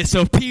boldness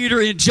of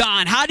Peter and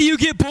John. How do you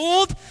get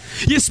bold?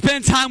 You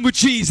spend time with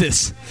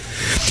Jesus.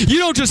 You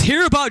don't just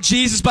hear about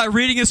Jesus by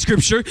reading a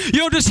scripture. You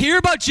don't just hear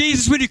about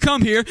Jesus when you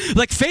come here.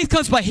 Like, faith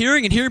comes by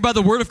hearing and hearing by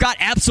the word of God,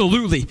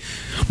 absolutely.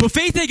 But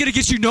faith ain't going to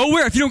get you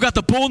nowhere if you don't got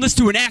the boldness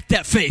to enact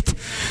that faith.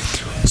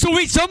 So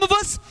some of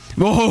us,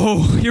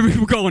 here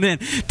we're going in.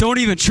 Don't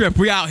even trip.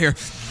 We out here.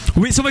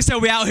 Somebody said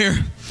we out here.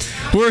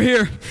 We're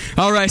here.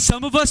 All right.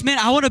 Some of us, man,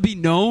 I want to be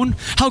known.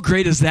 How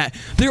great is that?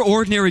 They're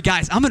ordinary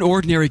guys. I'm an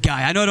ordinary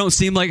guy. I know I don't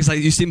seem like, it's like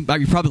you seem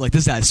like you're probably like,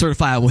 this guy's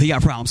certifiable. He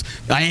got problems.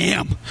 I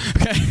am.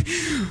 Okay.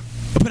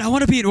 But I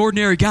want to be an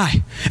ordinary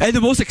guy. And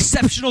the most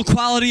exceptional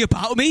quality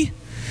about me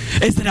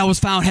is that I was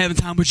found having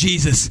time with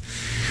Jesus.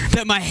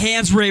 That my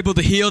hands were able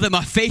to heal. That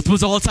my faith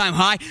was all time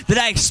high. That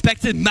I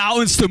expected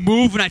mountains to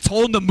move when I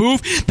told them to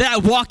move. That I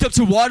walked up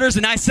to waters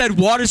and I said,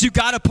 waters, you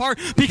got to part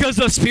because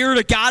the Spirit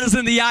of God is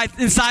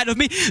inside of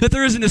me. That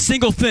there isn't a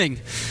single thing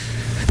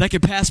that can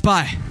pass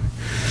by,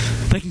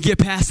 that can get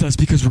past us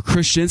because we're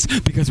Christians,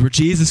 because we're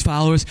Jesus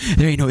followers.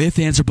 There ain't no ifs,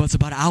 ands, or buts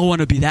about it. I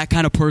want to be that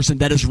kind of person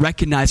that is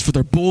recognized for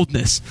their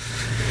boldness.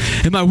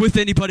 Am I with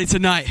anybody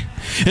tonight?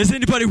 Is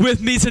anybody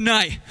with me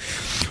tonight?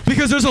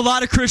 Because there's a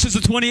lot of Christians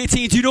in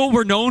 2018. Do you know what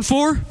we're known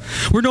for?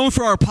 We're known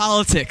for our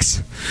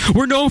politics.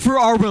 We're known for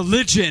our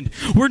religion.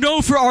 We're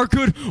known for our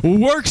good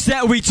works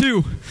that we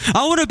do.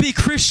 I want to be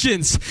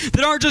Christians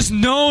that aren't just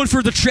known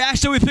for the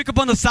trash that we pick up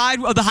on the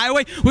side of the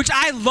highway, which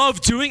I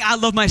love doing. I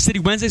love my City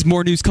Wednesdays.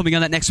 More news coming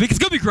on that next week. It's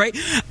going to be great.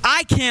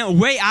 I can't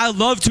wait. I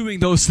love doing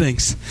those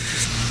things.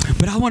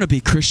 But I want to be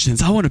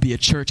Christians. I want to be a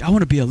church. I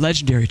want to be a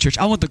legendary church.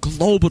 I want the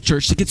global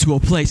church to get to a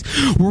place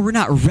where we're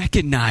not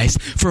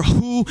recognized for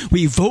who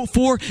we vote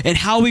for and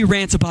how we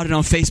rant about it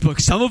on Facebook.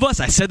 Some of us,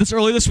 I said this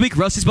earlier this week,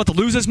 Rusty's about to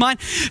lose his mind.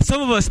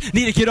 Some of us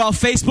need to get off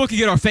Facebook and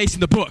get our face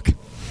in the book.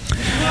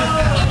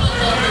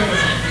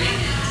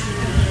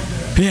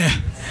 Yeah.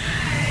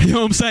 You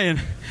know what I'm saying?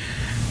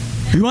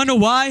 You want to know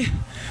why?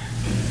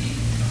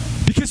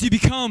 Because you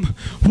become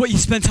what you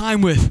spend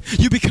time with.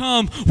 You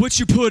become what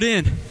you put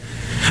in.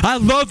 I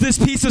love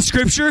this piece of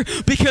scripture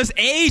because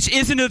age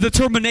isn't a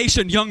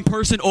determination, young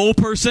person, old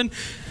person.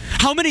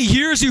 How many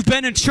years you've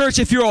been in church,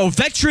 if you're a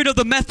veteran of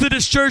the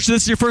Methodist church,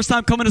 this is your first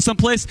time coming to some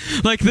place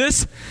like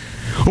this,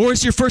 or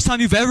it's your first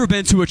time you've ever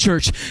been to a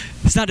church,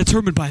 it's not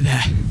determined by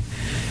that.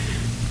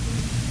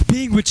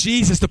 Being with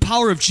Jesus, the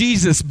power of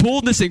Jesus,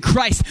 boldness in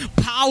Christ,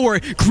 power,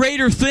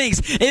 greater things,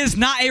 is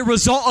not a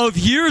result of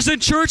years in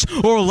church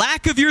or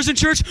lack of years in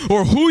church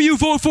or who you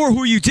vote for,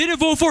 who you didn't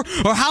vote for,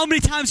 or how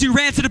many times you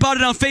ranted about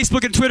it on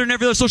Facebook and Twitter and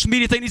every other social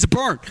media thing needs to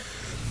burn.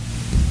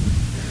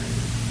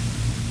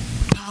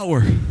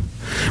 Power,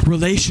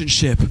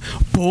 relationship,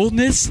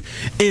 boldness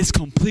is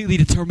completely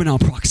determined on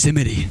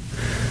proximity.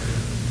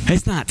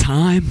 It's not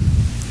time.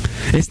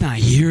 It's not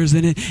years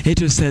in it. It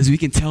just says we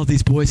can tell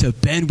these boys have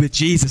been with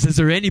Jesus. Is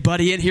there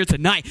anybody in here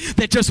tonight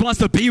that just wants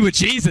to be with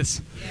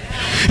Jesus?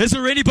 Yeah. Is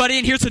there anybody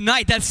in here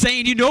tonight that's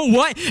saying, you know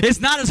what? It's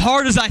not as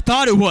hard as I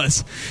thought it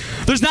was.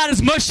 There's not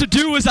as much to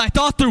do as I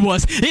thought there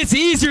was. It's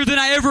easier than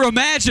I ever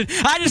imagined.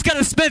 I just got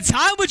to spend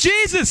time with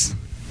Jesus.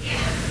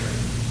 Yeah.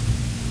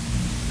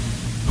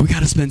 We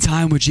got to spend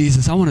time with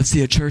Jesus. I want to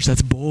see a church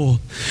that's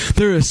bold.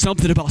 There is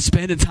something about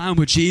spending time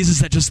with Jesus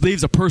that just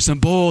leaves a person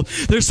bold.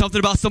 There's something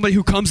about somebody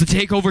who comes to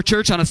take over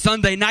church on a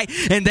Sunday night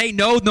and they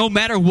know no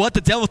matter what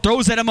the devil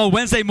throws at them on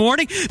Wednesday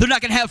morning, they're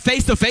not going to have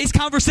face-to-face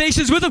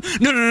conversations with him.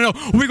 No.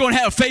 We're going to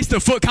have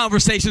face-to-foot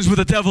conversations with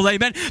the devil.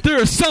 Amen.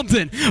 There is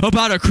something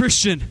about a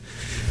Christian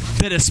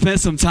that has spent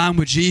some time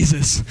with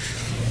Jesus,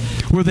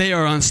 where they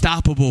are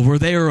unstoppable, where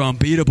they are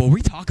unbeatable.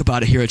 We talk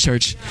about it here at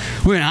church.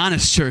 We're an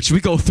honest church.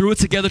 We go through it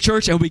together,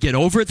 church, and we get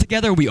over it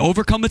together, and we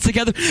overcome it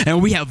together,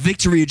 and we have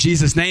victory in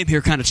Jesus' name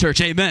here kind of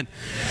church. Amen.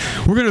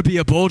 We're going to be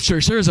a bold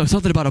church. There is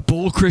something about a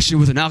bold Christian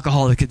with an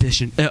alcohol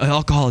addiction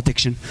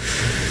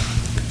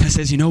that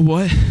says, you know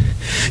what?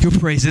 Your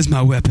praise is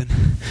my weapon.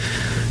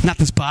 Not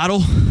this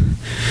bottle.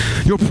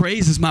 Your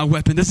praise is my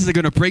weapon. This isn't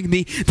going to bring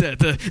me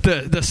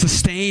the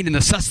sustain and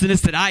the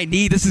sustenance that I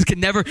need. This can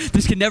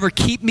never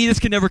keep me. This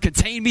can never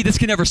contain me. This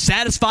can never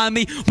satisfy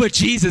me, but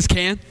Jesus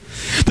can.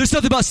 There's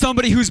something about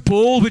somebody who's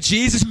bold with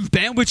Jesus, who's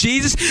been with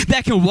Jesus,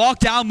 that can walk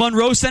down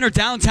Monroe Center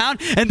downtown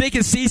and they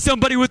can see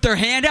somebody with their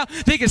hand out.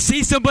 They can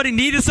see somebody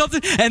needing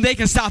something and they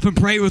can stop and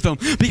pray with them.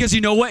 Because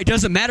you know what? It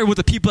doesn't matter what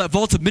the people at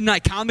Vault of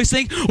Midnight Comics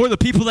think, or the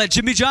people at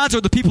Jimmy John's,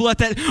 or the people at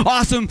that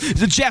awesome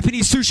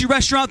Japanese sushi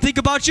restaurant think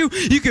about you.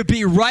 You could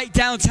be right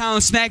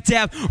downtown, smack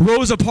dab,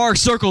 Rosa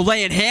Parks Circle,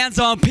 laying hands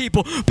on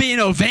people, being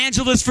an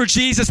evangelist for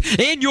Jesus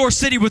in your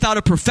city without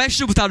a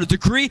profession, without a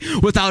degree,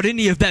 without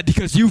any of that,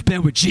 because you've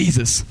been with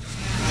Jesus.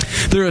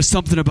 There is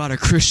something about a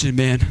Christian,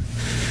 man,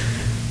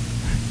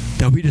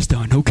 that we just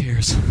don't. Who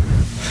cares?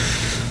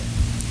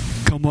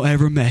 Come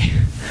whatever may.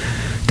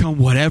 Come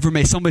whatever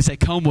may. Somebody say,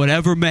 come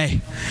whatever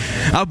may.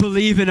 I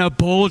believe in a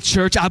bold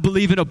church. I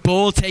believe in a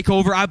bold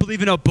takeover. I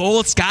believe in a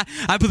bold Scott.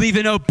 I believe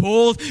in a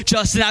bold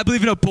Justin. I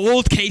believe in a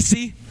bold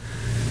Casey,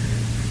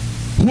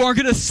 who aren't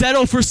going to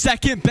settle for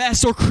second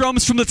best or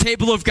crumbs from the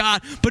table of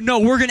God. But no,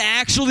 we're going to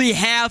actually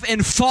have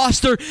and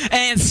foster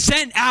and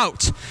send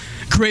out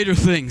greater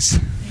things.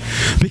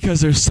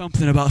 Because there's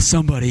something about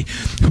somebody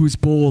who's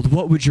bold.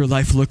 What would your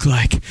life look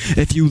like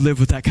if you lived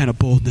with that kind of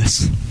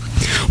boldness?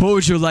 What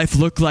would your life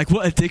look like?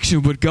 What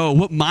addiction would go?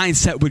 What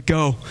mindset would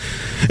go?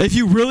 If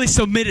you really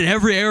submitted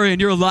every area in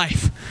your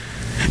life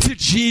to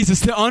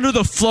Jesus, to under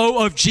the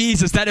flow of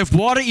Jesus, that if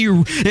water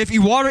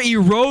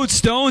erodes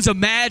stones,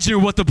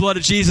 imagine what the blood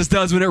of Jesus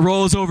does when it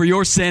rolls over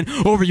your sin,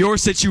 over your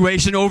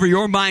situation, over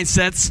your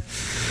mindsets.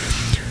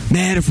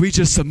 Man, if we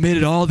just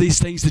submitted all these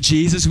things to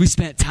Jesus, we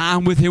spent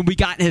time with Him, we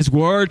got in His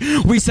Word,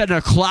 we set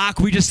a clock,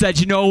 we just said,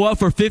 you know what,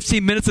 for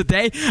 15 minutes a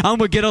day, I'm going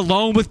to get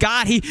alone with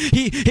God.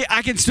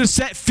 I can just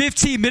set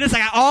 15 minutes. I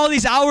got all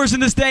these hours in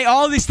this day,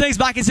 all these things,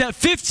 but I can set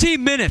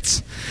 15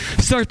 minutes.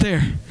 Start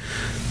there.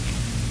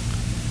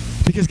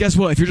 Because guess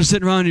what? If you're just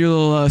sitting around in your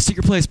little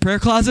secret place prayer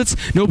closets,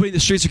 nobody in the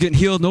streets are getting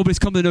healed, nobody's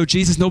coming to know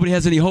Jesus, nobody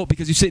has any hope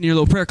because you sit in your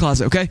little prayer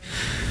closet, okay?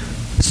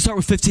 So start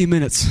with 15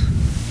 minutes.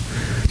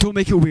 Don't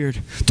make it weird.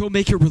 Don't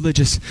make it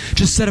religious.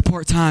 Just set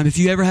apart time. If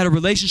you ever had a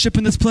relationship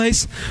in this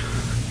place,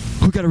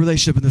 who got a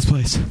relationship in this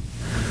place?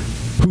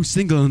 Who's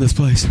single in this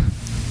place?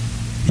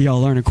 Y'all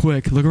learning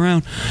quick. Look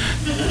around.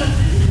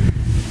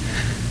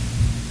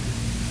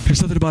 There's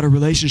something about a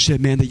relationship,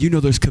 man, that you know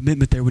there's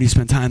commitment there when you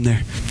spend time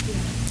there.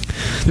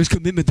 There's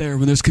commitment there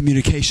when there's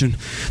communication.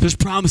 There's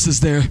promises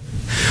there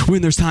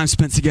when there's time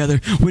spent together,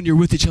 when you're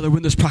with each other,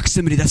 when there's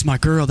proximity. That's my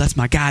girl, that's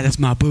my guy, that's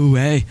my boo,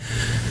 hey.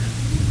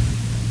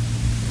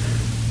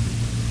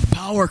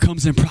 Power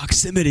comes in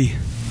proximity.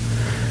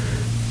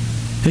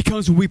 It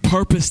comes when we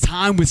purpose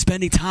time with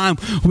spending time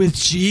with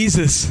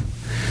Jesus.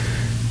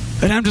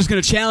 And I'm just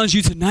going to challenge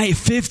you tonight,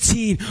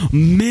 15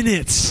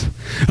 minutes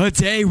a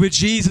day with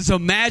Jesus.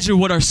 Imagine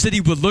what our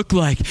city would look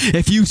like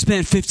if you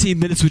spent 15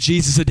 minutes with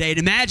Jesus a day. And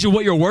imagine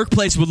what your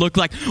workplace would look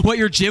like, what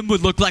your gym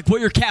would look like,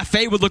 what your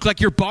cafe would look like,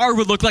 your bar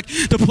would look like,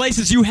 the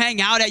places you hang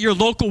out at, your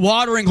local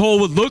watering hole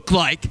would look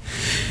like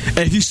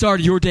if you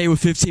started your day with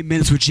 15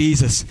 minutes with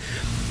Jesus.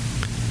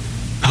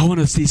 I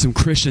want to see some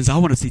Christians. I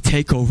want to see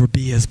Takeover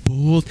be as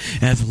bold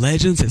as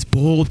legends, as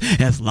bold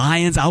as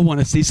lions. I want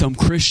to see some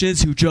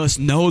Christians who just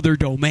know their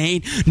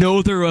domain,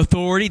 know their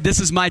authority. This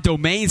is my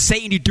domain.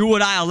 Satan, you do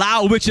what I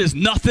allow, which is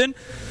nothing.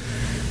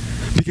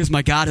 Because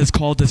my God has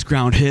called this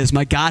ground His.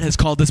 My God has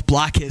called this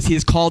block His. He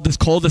has called this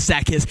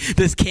cul-de-sac His.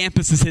 This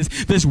campus is His.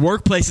 This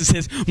workplace is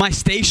His. My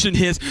station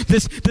His.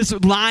 This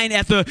line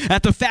at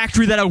the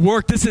factory that I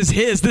work, this is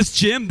His. This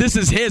gym, this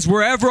is His.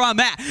 Wherever I'm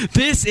at,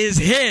 this is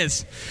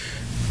His.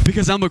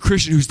 Because I'm a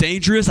Christian who's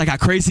dangerous, I got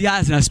crazy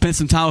eyes, and I spent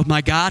some time with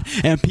my God,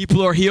 and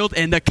people are healed,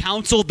 and the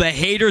council, the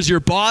haters, your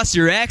boss,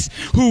 your ex,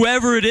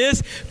 whoever it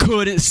is,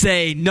 couldn't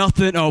say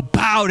nothing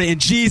about it in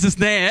Jesus'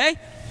 name, eh?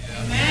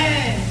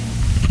 Amen.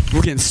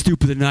 We're getting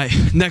stupid tonight.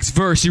 Next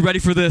verse, you ready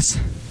for this?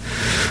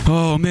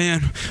 Oh,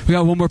 man. We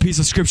got one more piece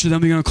of scripture,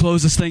 then we're going to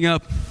close this thing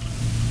up.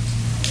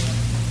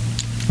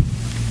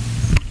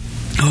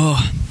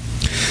 Oh,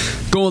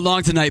 going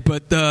long tonight,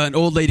 but an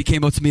old lady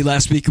came up to me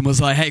last week and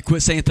was like, hey,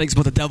 quit saying things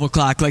about the devil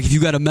clock. Like, if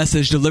you got a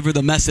message, deliver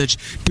the message.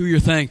 Do your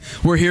thing.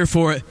 We're here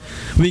for it.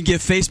 We can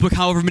give Facebook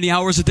however many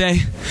hours a day.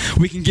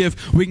 We can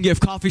give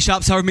coffee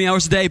shops however many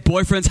hours a day,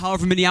 boyfriends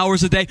however many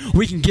hours a day.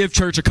 We can give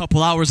church a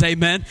couple hours,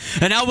 amen.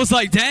 And I was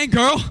like, dang,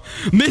 girl,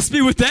 miss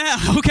me with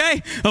that.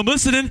 Okay, I'm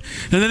listening.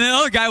 And then the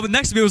other guy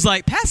next to me was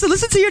like, Pastor,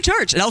 listen to your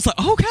church. And I was like,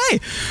 okay.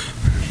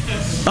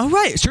 All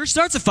right, church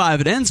starts at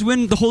 5. It ends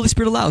when the Holy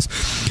Spirit allows.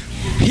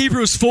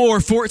 Hebrews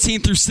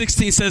 4:14 through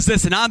 16 says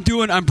this, and I'm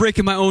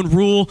breaking my own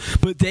rule,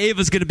 but Dave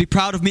is going to be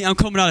proud of me. I'm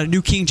coming out of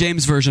New King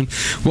James Version.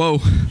 Whoa.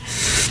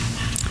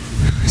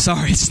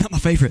 Sorry, it's not my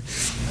favorite.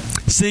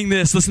 Sing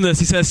this, listen to this.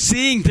 He says,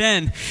 seeing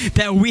then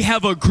that we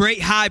have a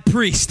great high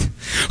priest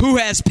who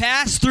has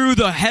passed through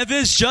the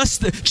heavens,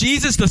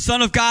 Jesus, the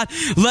Son of God,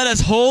 let us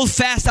hold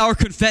fast our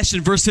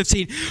confession. Verse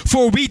 15,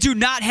 for we do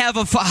not have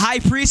a high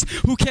priest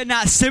who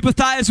cannot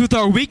sympathize with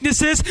our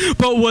weaknesses,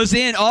 but was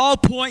in all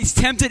points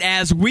tempted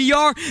as we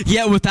are,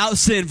 yet without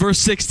sin. Verse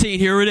 16,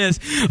 here it is.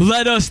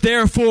 Let us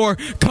therefore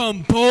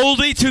come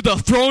boldly to the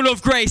throne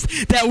of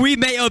grace, that we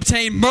may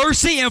obtain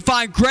mercy and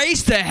find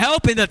grace to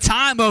help in the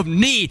time of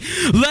need.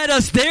 Let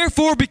us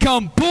therefore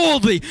become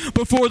boldly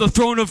before the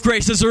throne of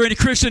grace. Is there any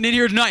Christian in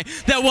here tonight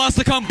that wants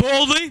to come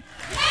boldly?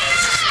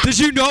 Did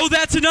you know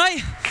that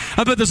tonight?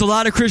 I bet there's a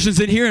lot of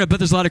Christians in here, and I bet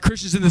there's a lot of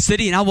Christians in the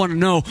city, and I want to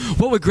know,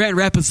 what would Grand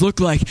Rapids look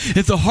like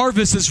if the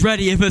harvest is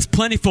ready, if it's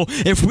plentiful,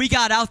 if we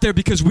got out there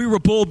because we were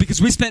bold,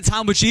 because we spent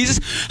time with Jesus?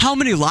 How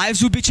many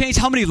lives would be changed?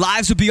 How many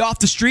lives would be off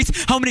the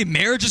streets? How many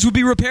marriages would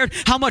be repaired?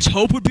 How much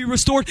hope would be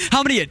restored?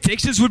 How many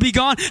addictions would be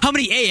gone? How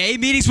many AA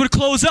meetings would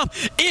close up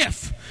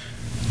if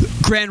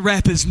Grand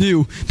Rapids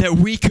knew that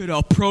we could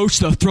approach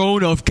the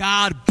throne of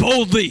God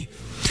boldly?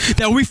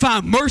 That we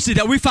find mercy,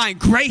 that we find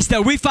grace,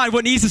 that we find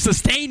what needs to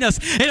sustain us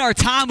in our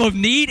time of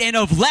need and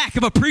of lack.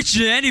 If I'm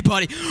preaching to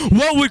anybody,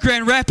 what would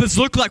Grand Rapids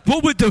look like?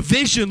 What would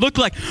Division look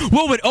like?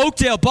 What would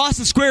Oakdale,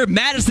 Boston Square,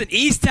 Madison,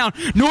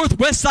 Easttown,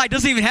 Northwest Side,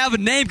 doesn't even have a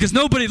name because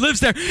nobody lives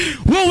there.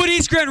 What would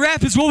East Grand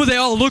Rapids, what would they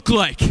all look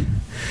like?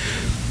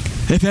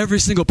 If every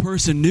single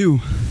person knew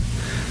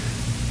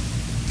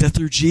that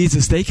through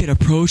Jesus they could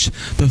approach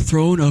the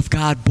throne of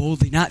God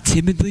boldly, not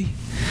timidly,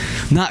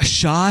 not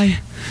shy,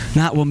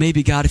 not, well,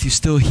 maybe God, if you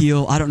still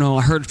heal. I don't know.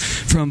 I heard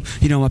from,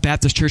 a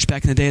Baptist church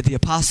back in the day that the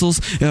apostles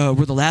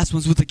were the last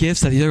ones with the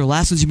gifts, that they were the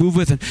last ones you move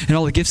with, and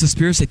all the gifts of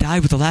spirits, they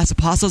died with the last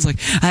apostles. Like,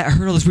 I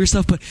heard all this weird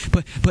stuff, but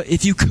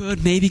if you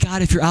could, maybe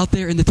God, if you're out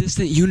there in the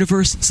distant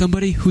universe,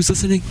 somebody who's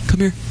listening,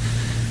 come here.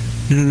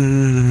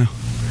 No.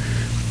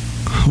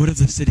 What if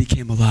the city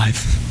came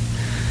alive?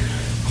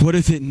 What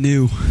if it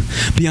knew,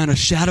 beyond a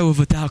shadow of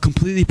a doubt,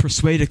 completely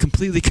persuaded,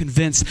 completely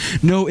convinced,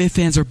 no ifs,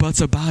 ands, or buts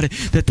about it,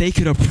 that they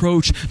could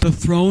approach the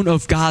throne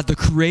of God, the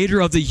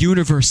creator of the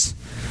universe,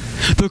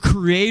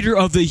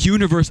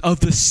 of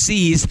the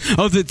seas,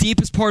 of the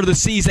deepest part of the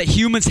seas that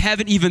humans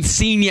haven't even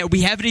seen yet.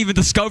 We haven't even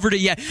discovered it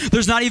yet.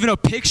 There's not even a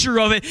picture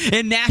of it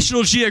in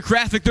National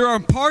Geographic. There are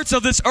parts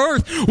of this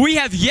earth we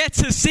have yet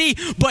to see,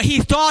 but he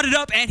thought it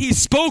up and he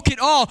spoke it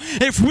all.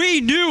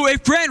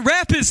 If Grand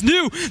Rapids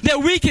knew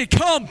that we could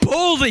come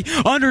boldly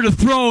under the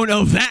throne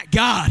of that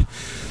God,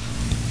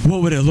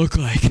 what would it look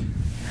like?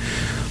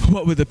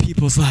 What would the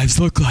people's lives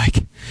look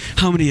like?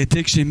 How many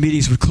addiction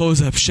meetings would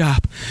close up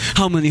shop?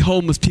 How many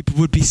homeless people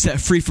would be set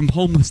free from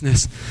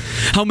homelessness?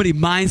 How many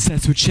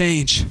mindsets would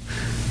change?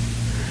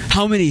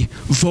 How many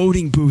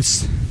voting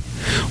booths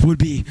would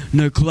be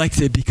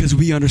neglected because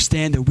we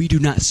understand that we do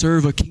not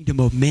serve a kingdom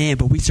of man,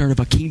 but we serve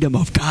a kingdom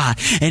of God,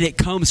 and it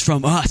comes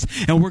from us.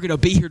 And we're going to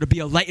be here to be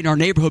a light in our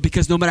neighborhood,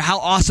 because no matter how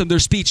awesome their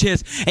speech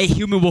is, a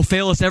human will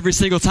fail us every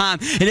single time,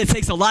 and it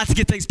takes a lot to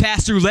get things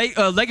passed through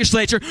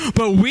legislature.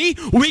 But we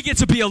get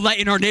to be a light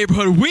in our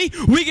neighborhood. We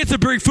get to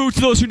bring food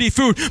to those who need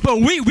food. But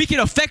we can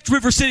affect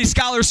River City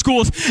Scholar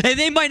Schools, and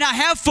they might not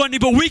have funding,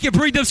 but we can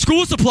bring them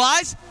school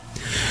supplies.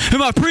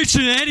 Am I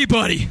preaching to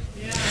anybody?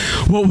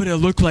 What would it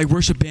look like?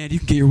 Worship band, you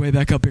can get your way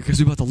back up here, because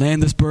we're about to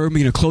land this bird. We're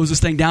going to close this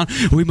thing down.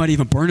 We might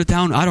even burn it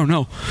down. I don't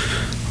know.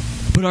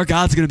 But our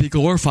God's going to be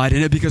glorified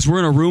in it, because we're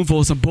in a room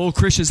full of some bold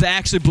Christians that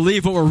actually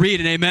believe what we're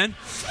reading. Amen?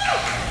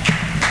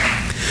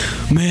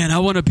 Man, I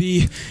want to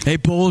be a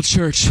bold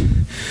church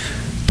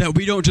that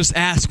we don't just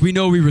ask, we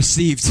know we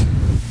received.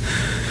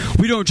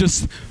 We don't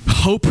just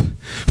hope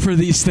for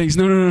these things.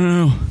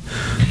 No.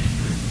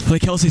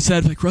 Like Kelsey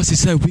said, like Rusty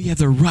said, we have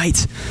the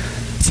right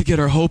to get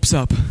our hopes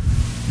up.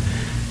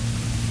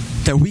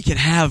 That we can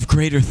have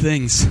greater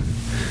things.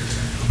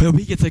 That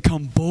we get to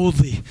come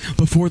boldly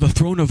before the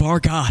throne of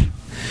our God.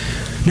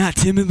 Not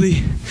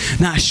timidly,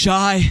 not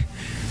shy,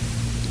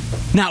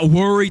 not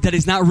worried that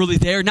he's not really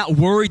there, not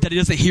worried that he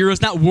doesn't hear us,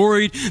 not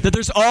worried that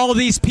there's all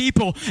these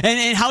people,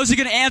 and how's he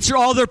going to answer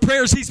all their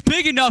prayers? He's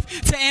big enough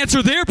to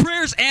answer their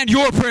prayers and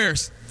your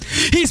prayers.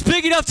 He's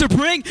big enough to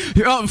bring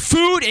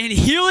food and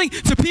healing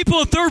to people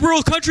in third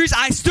world countries.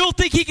 I still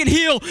think he can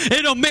heal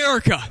in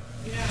America.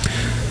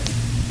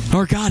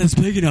 Our God is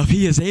big enough.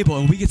 He is able,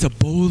 and we get to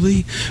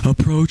boldly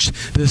approach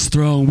this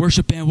throne.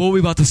 Worship band, what are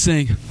we about to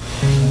sing?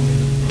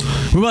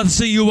 We're about to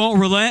sing You Won't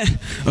Relent.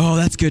 Oh,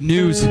 that's good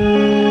news.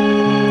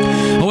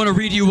 I want to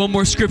read you one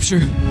more scripture.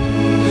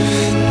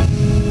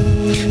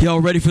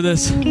 Y'all ready for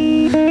this?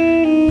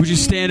 Would you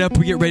stand up?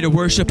 We get ready to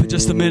worship in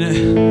just a minute.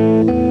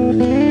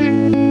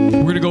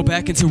 We're going to go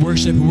back into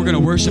worship, and we're going to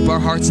worship our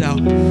hearts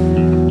out.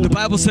 The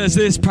Bible says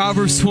this,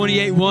 Proverbs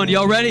 28:1.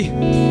 Y'all ready?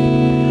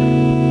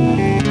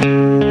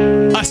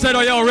 I said,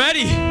 are y'all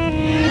ready?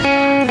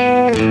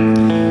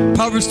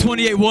 Proverbs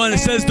 28:1. It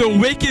says, the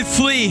wicked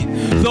flee,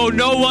 though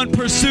no one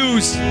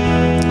pursues.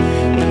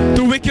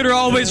 The wicked are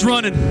always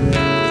running.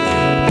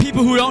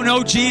 People who don't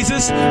know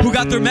Jesus, who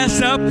got their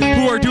mess up,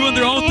 who are doing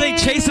their own thing,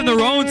 chasing their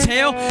own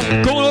tail,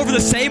 going over the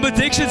same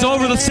addictions,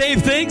 over the same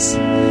things,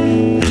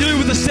 dealing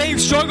with the same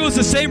struggles,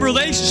 the same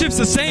relationships,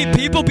 the same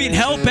people being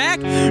held back.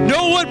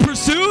 No one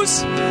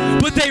pursues,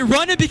 but they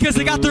run it because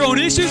they got their own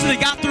issues and they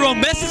got their own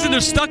messes and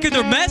they're stuck in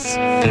their mess.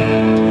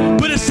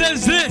 But it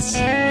says this,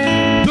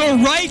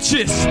 the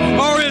righteous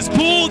are as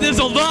bold as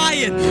a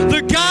lion.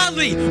 The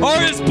godly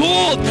are as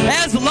bold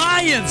as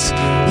lions.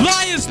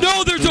 Lions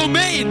know their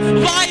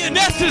domain.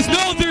 Lionesses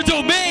know their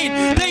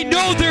domain. They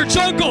know their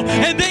jungle,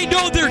 and they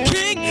know their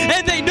king,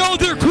 and they know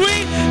their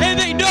queen, and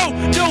they know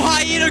no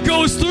hyena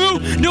goes through,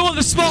 no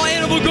other small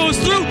animal goes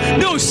through,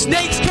 no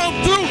snakes come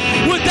through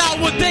without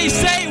what they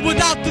say,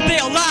 without what they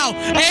allow.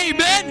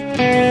 Amen?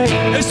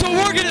 And so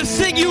we're going to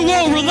sing You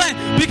Won't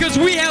Relent because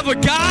we have a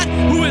God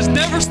who has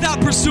never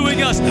stopped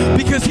pursuing us,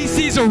 because he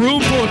sees a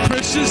room full of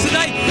Christians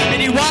tonight,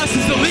 and he wants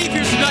us to leave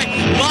here tonight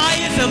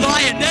lions and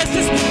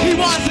lionesses. He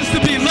wants us to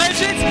be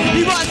legends.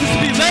 He wants us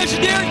to be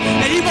legendary,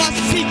 and he wants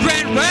to see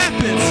Grand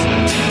Rapids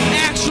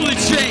actually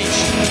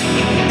changed,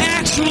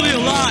 actually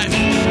alive.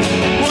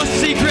 Wants to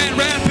see Grand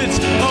Rapids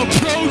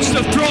approach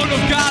the throne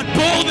of God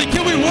boldly.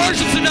 Can we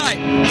worship tonight?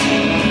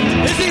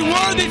 Is he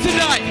worthy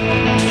tonight?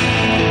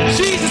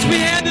 Jesus, we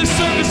hand this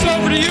service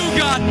over to you,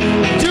 God.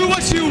 Do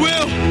what you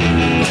will.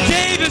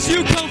 Dave, as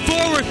you come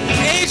forward.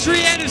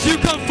 Adrienne, as you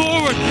come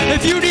forward.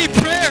 If you need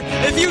prayer,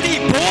 if you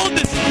need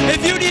boldness,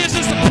 if you need us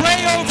just to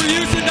pray over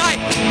you tonight,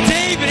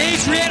 Dave and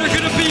Adrienne are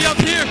going to be up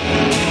here.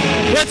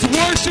 Let's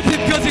worship him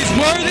because he's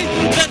worthy.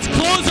 Let's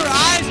close our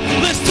eyes.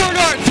 Let's turn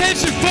our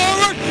attention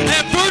forward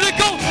and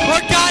vertical.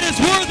 Our God is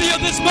worthy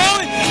of this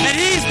moment, and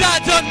he's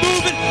not done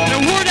moving. And